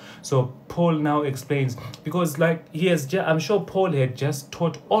new. So Paul now explains, because like he has, I'm sure Paul had just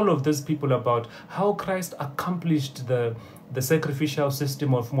taught all of these people about how Christ accomplished the sacrificial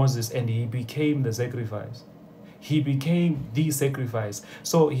system of Moses, and he became the sacrifice. He became the sacrifice.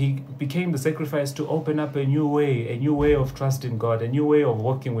 So he became the sacrifice to open up a new way of trusting God, a new way of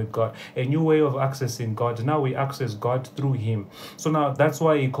working with God, a new way of accessing God. Now we access God through him. So now that's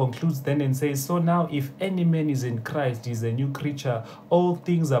why he concludes then and says, so now if any man is in Christ, he is a new creature. All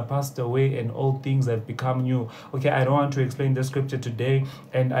things are passed away and all things have become new. Okay, I don't want to explain the scripture today,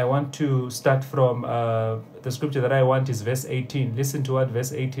 and I want to start from the scripture that I want is verse 18. Listen to what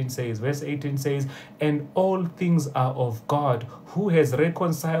verse 18 says. Verse 18 says, and all things are of God, who has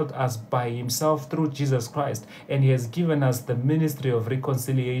reconciled us by himself through Jesus Christ, and he has given us the ministry of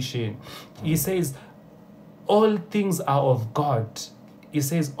reconciliation. He says, all things are of God. He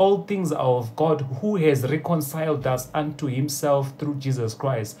says, all things are of God, who has reconciled us unto himself through Jesus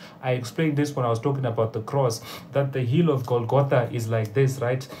Christ. I explained this when I was talking about the cross, that the hill of Golgotha is like this,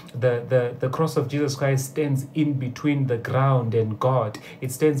 right? The cross of Jesus Christ stands in between the ground and God.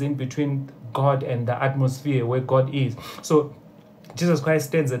 It stands in between God and the atmosphere where God is. So Jesus Christ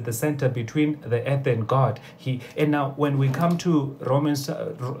stands at the center between the earth and God. And now when we come to Romans,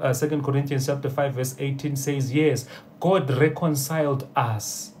 2 Corinthians chapter 5, verse 18 says, yes, God reconciled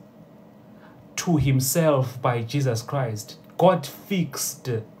us to himself by Jesus Christ. God fixed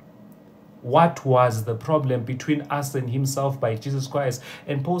what was the problem between us and himself by Jesus Christ.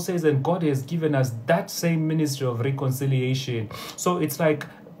 And Paul says, and God has given us that same ministry of reconciliation. So it's like,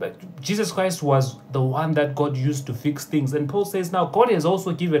 Jesus Christ was the one that God used to fix things. And Paul says, now God has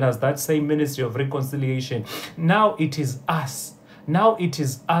also given us that same ministry of reconciliation. Now it is us. Now it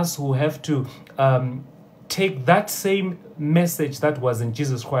is us who have to take that same message that was in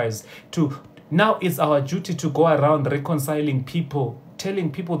Jesus Christ to, now it's our duty to go around reconciling people,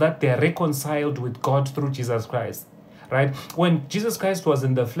 telling people that they are reconciled with God through Jesus Christ, right? When Jesus Christ was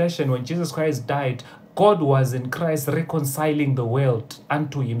in the flesh and when Jesus Christ died, God was in Christ reconciling the world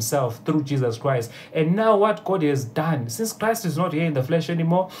unto himself through Jesus Christ. And now what God has done, since Christ is not here in the flesh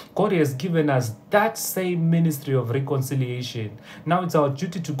anymore, God has given us that same ministry of reconciliation. Now it's our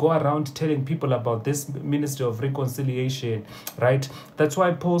duty to go around telling people about this ministry of reconciliation, right? That's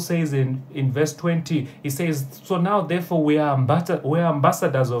why Paul says in verse 20, he says, so now therefore we are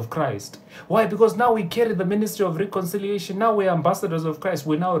ambassadors of Christ. Why? Because now we carry the ministry of reconciliation. Now we are ambassadors of Christ.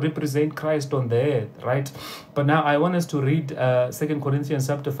 We now represent Christ on the earth, right? But now I want us to read 2 Corinthians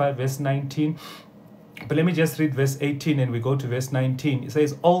chapter 5, verse 19. But let me just read verse 18 and we go to verse 19. It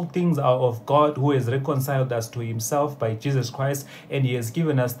says, all things are of God, who has reconciled us to himself by Jesus Christ, and he has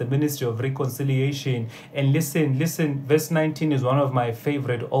given us the ministry of reconciliation. And listen, verse 19 is one of my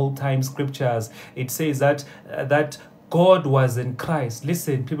favorite all-time scriptures. It says that God was in Christ.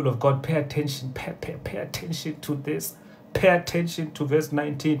 Listen, people of God, pay attention. Pay attention to this. Pay attention to verse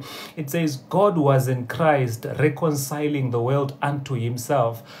 19. It says, God was in Christ, reconciling the world unto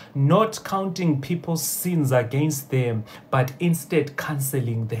himself, not counting people's sins against them, but instead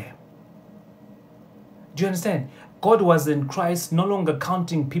canceling them. Do you understand? God was in Christ, no longer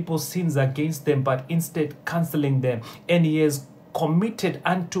counting people's sins against them, but instead canceling them. And he has committed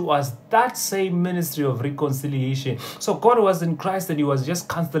unto us that same ministry of reconciliation. So God was in Christ and he was just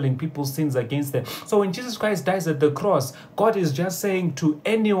canceling people's sins against them. So when Jesus Christ dies at the cross, God is just saying to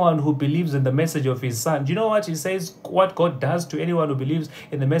anyone who believes in the message of his son, do you know what he says, what God does to anyone who believes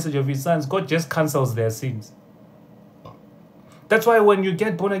in the message of his sons? God just cancels their sins. That's why when you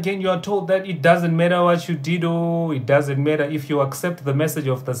get born again, you are told that it doesn't matter what you did, it doesn't matter. If you accept the message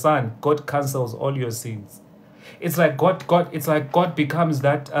of the Son, God cancels all your sins. It's like God becomes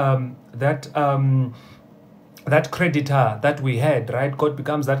that creditor that we had, right? God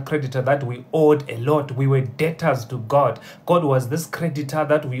becomes that creditor that we owed a lot. We were debtors to God. God was this creditor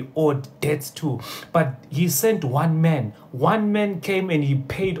that we owed debts to. But he sent one man. One man came and he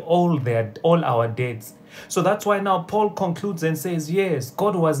paid all our debts. So that's why now Paul concludes and says, yes,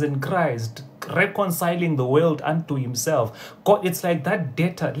 God was in Christ, reconciling the world unto himself. God, it's like that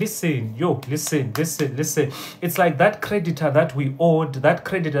debtor. Listen. It's like that creditor that we owed,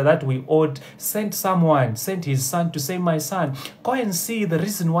 sent his son to say, my son, go and see the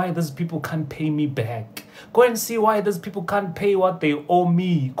reason why these people can't pay me back. Go and see why these people can't pay what they owe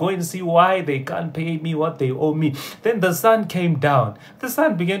me. Go and see why they can't pay me what they owe me. Then the son came down. The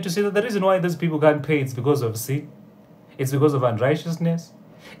son began to see that the reason why these people can't pay is because of sin. It's because of unrighteousness.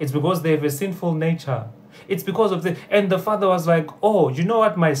 It's because they have a sinful nature. It's because of and the father was like, oh, you know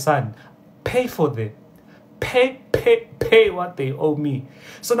what, my son? Pay for them. Pay what they owe me.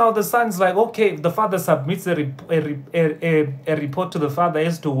 So now the son's like, okay, the father submits a report to the father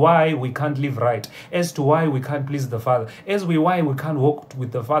as to why we can't live right, as to why we can't please the father, why we can't walk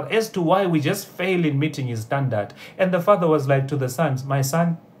with the father, as to why we just fail in meeting his standard. And the father was like to the sons, my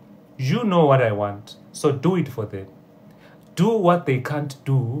son, you know what I want, so do it for them. Do what they can't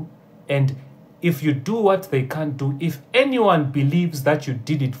do, and if you do what they can't do, if anyone believes that you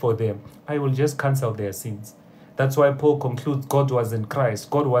did it for them, I will just cancel their sins. That's why Paul concludes God was in Christ.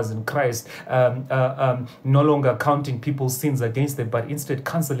 God was in Christ, no longer counting people's sins against them, but instead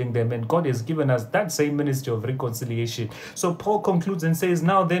canceling them. And God has given us that same ministry of reconciliation. So Paul concludes and says,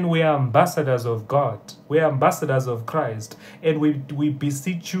 now then we are ambassadors of God. We are ambassadors of Christ. And we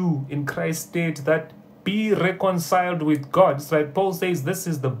beseech you in Christ's stead that be reconciled with God. It's like Paul says, this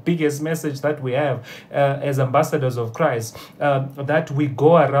is the biggest message that we have as ambassadors of Christ, that we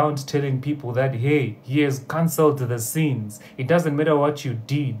go around telling people that, hey, he has cancelled the sins. It doesn't matter what you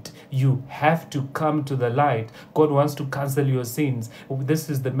did. You have to come to the light. God wants to cancel your sins. This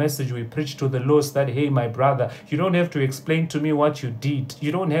is the message we preach to the lost, that, hey, my brother, you don't have to explain to me what you did.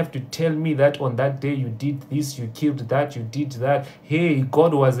 You don't have to tell me that on that day you did this, you killed that, you did that. Hey,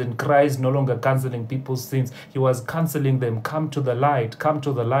 God was in Christ, no longer cancelling people's sins. He was cancelling them. Come to the light. Come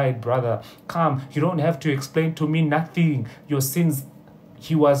to the light, brother. Come. You don't have to explain to me nothing. Your sins,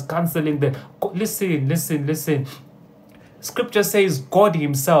 he was cancelling them. Listen. Scripture says God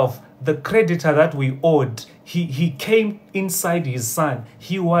himself, the creditor that we owed, he came inside his son.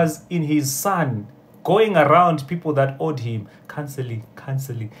 He was in his son, going around people that owed him, cancelling.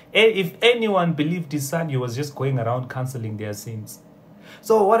 If anyone believed his son, he was just going around cancelling their sins.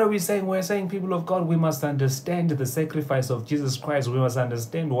 So what are we saying? We're saying, people of God, we must understand the sacrifice of Jesus Christ. We must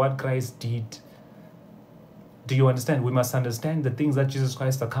understand what Christ did. Do you understand? We must understand the things that Jesus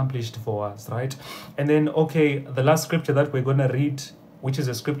Christ accomplished for us, right? And then, okay, the last scripture that we're going to read, which is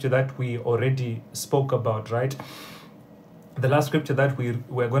a scripture that we already spoke about, right? The last scripture that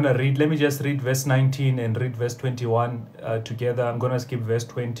we're going to read, let me just read verse 19 and read verse 21 together. I'm going to skip verse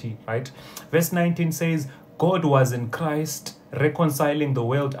 20, right? Verse 19 says, God was in Christ, reconciling the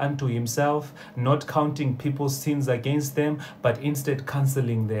world unto himself, not counting people's sins against them, but instead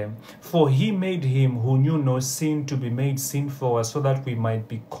cancelling them. For he made him who knew no sin to be made sin for us, so that we might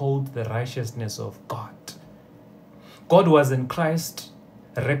be called the righteousness of God. God was in Christ,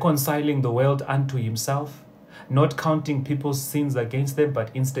 reconciling the world unto himself, not counting people's sins against them, but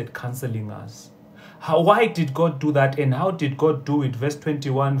instead cancelling us. Why did God do that, and how did God do it? Verse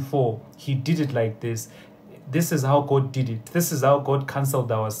 21:4, he did it like this. This is how God did it. This is how God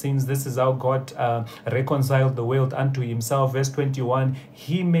cancelled our sins. This is how God reconciled the world unto himself. Verse 21,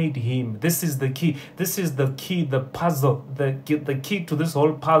 he made him. This is the key. This is the key, the puzzle, the key to this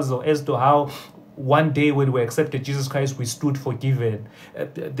whole puzzle as to how one day when we accepted Jesus Christ, we stood forgiven.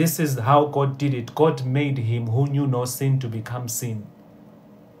 This is how God did it. God made him who knew no sin to become sin.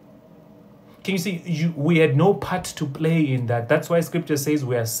 Can you see, we had no part to play in that. That's why scripture says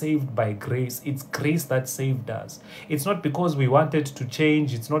we are saved by grace. It's grace that saved us. It's not because we wanted to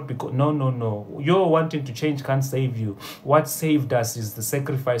change. It's not because, no. Your wanting to change can't save you. What saved us is the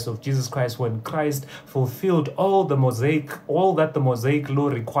sacrifice of Jesus Christ, when Christ fulfilled all that the Mosaic law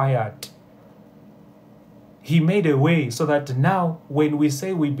required. He made a way so that now when we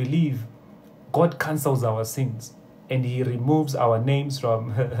say we believe, God cancels our sins and he removes our names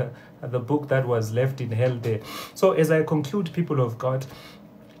from the book that was left in hell there. So as I conclude, people of God,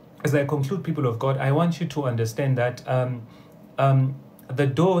 I want you to understand that the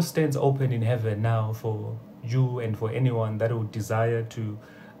door stands open in heaven now for you and for anyone that would desire to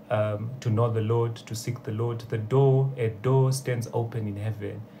know the Lord, to seek the Lord. A door stands open in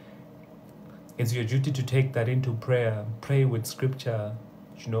heaven. It's your duty to take that into prayer. Pray with scripture.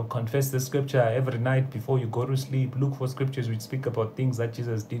 Confess the scripture every night before you go to sleep. Look for scriptures which speak about things that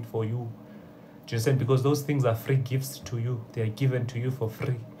Jesus did for you. Do you understand? Because those things are free gifts to you. They are given to you for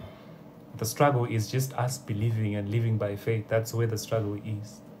free. The struggle is just us believing and living by faith. That's where the struggle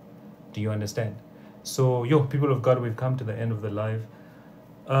is. Do you understand? So, people of God, we've come to the end of the live.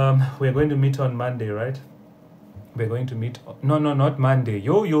 We're going to meet on Monday, right? We're going to meet. No, not Monday.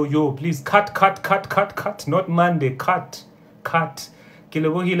 Please cut. Not Monday. Cut.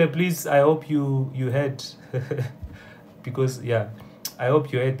 Kilebohile, please. I hope you heard. Because, I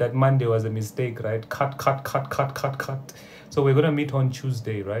hope you heard that Monday was a mistake, right? Cut. So we're going to meet on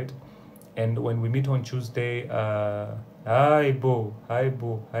Tuesday, right? And when we meet on Tuesday, hi Bo.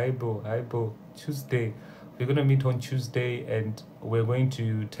 Tuesday. We're going to meet on Tuesday and we're going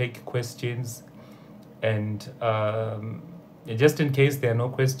to take questions. And just in case there are no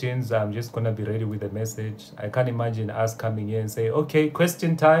questions, I'm just going to be ready with a message. I can't imagine us coming here and say, okay,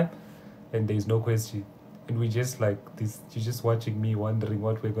 question time. And there's no question. And we just like this, you're just watching me wondering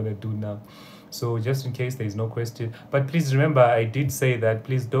what we're going to do now. So just in case there's no question. But please remember, I did say that,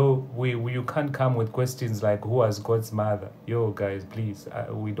 please you can't come with questions like, who was God's mother? Guys, please,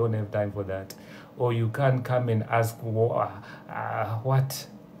 we don't have time for that. Or you can't come and ask, what?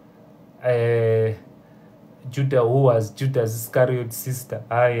 Judah, who was Judas Iscariot's sister?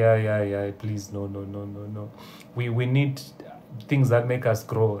 Please, no. We need things that make us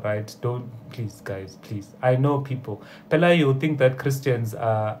grow, right? Please, guys, please. I know people. Pella, you think that Christians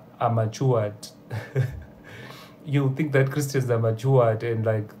are matured. You think that Christians are matured and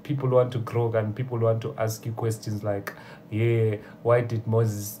like people want to grow and people want to ask you questions like, why did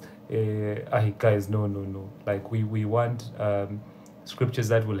Moses? Guys, no. Like we want scriptures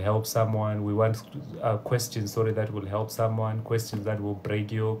that will help someone. We want questions, that will help someone. Questions that will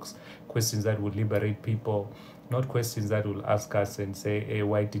break yokes. Questions that will liberate people. Not questions that will ask us and say, hey,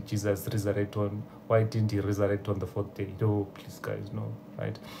 why did Jesus resurrect why didn't he resurrect on the fourth day? No, please, guys, no,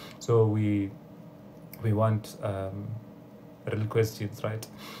 right? So we want real questions, right?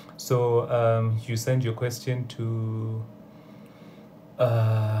 So you send your question to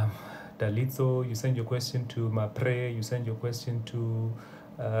Dalitso, you send your question to Mapre, you send your question to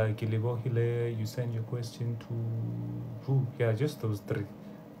Kilebohile, you send your question to just those three.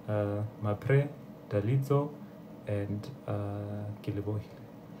 Mapre, Dalitso, and Kilebohile.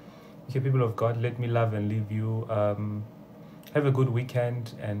 Okay, people of God, let me love and leave you. Have a good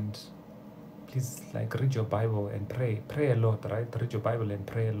weekend, and please read your Bible and pray a lot, right? Read your Bible and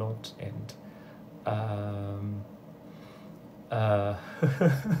pray a lot, and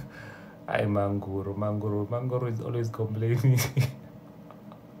I Manguru is always complaining.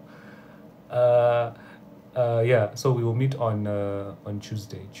 So we will meet on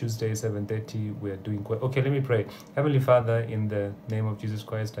Tuesday 7:30. We are doing okay. Let me pray. Heavenly Father, in the name of Jesus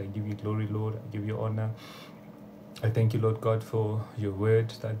Christ, I give you glory, Lord. I give you honor. I thank you, Lord God, for your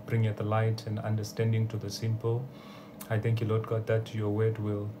word that bringeth the light and understanding to the simple. I thank you, Lord God, that your word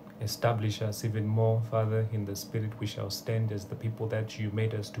will establish us even more, Father. In the Spirit we shall stand as the people that you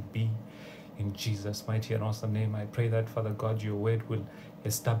made us to be. In Jesus' mighty and awesome name, I pray that, Father God, your word will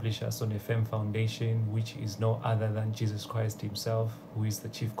establish us on a firm foundation, which is no other than Jesus Christ himself, who is the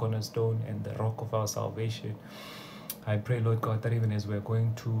chief cornerstone and the rock of our salvation. I pray, Lord God, that even as we're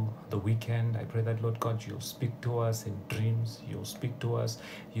going to the weekend, I pray that, Lord God, you'll speak to us in dreams, you'll speak to us,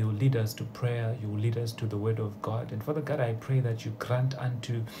 you'll lead us to prayer, you'll lead us to the word of God. And Father God, I pray that you grant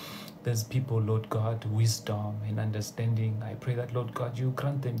unto these people, Lord God, wisdom and understanding. I pray that, Lord God, you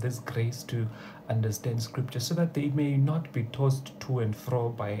grant them this grace to understand scripture so that they may not be tossed to and fro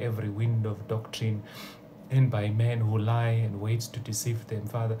by every wind of doctrine and by men who lie and wait to deceive them,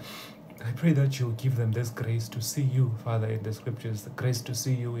 Father. I pray that you'll give them this grace to see you, Father, in the scriptures, the grace to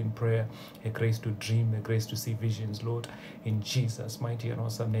see you in prayer, a grace to dream, a grace to see visions, Lord, in Jesus' mighty and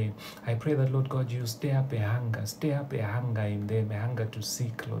awesome name. I pray that, Lord God, you stir up a hunger in them, a hunger to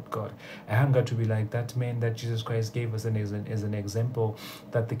seek, Lord God, a hunger to be like that man that Jesus Christ gave us as an example,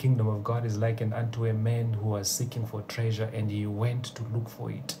 that the kingdom of God is likened unto a man who was seeking for treasure and he went to look for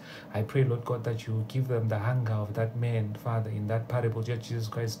it. I pray, Lord God, that you will give them the hunger of that man, Father, in that parable that Jesus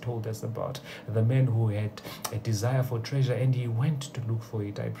Christ told us about. about. The man who had a desire for treasure and he went to look for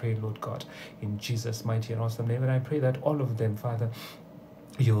it. I pray, Lord God, in Jesus' mighty and awesome name. And I pray that all of them, Father,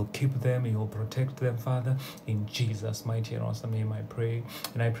 you'll keep them, you'll protect them, Father, in Jesus' mighty and awesome name I pray.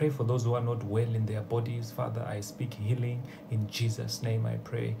 And I pray for those who are not well in their bodies, Father, I speak healing, in Jesus' name I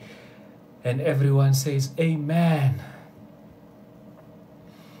pray. And everyone says, Amen.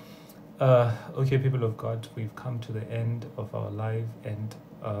 Okay, people of God, we've come to the end of our life, and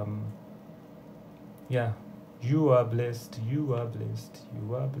yeah, you are blessed, you are blessed,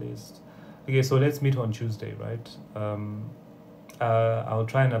 you are blessed. Okay, so let's meet on Tuesday, right? I'll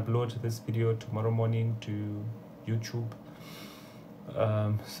try and upload this video tomorrow morning to YouTube,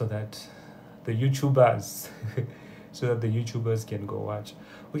 so that the YouTubers can go watch.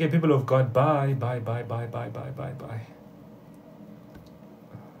 Okay, people of God, bye.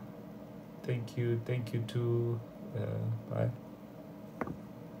 Thank you too. Bye.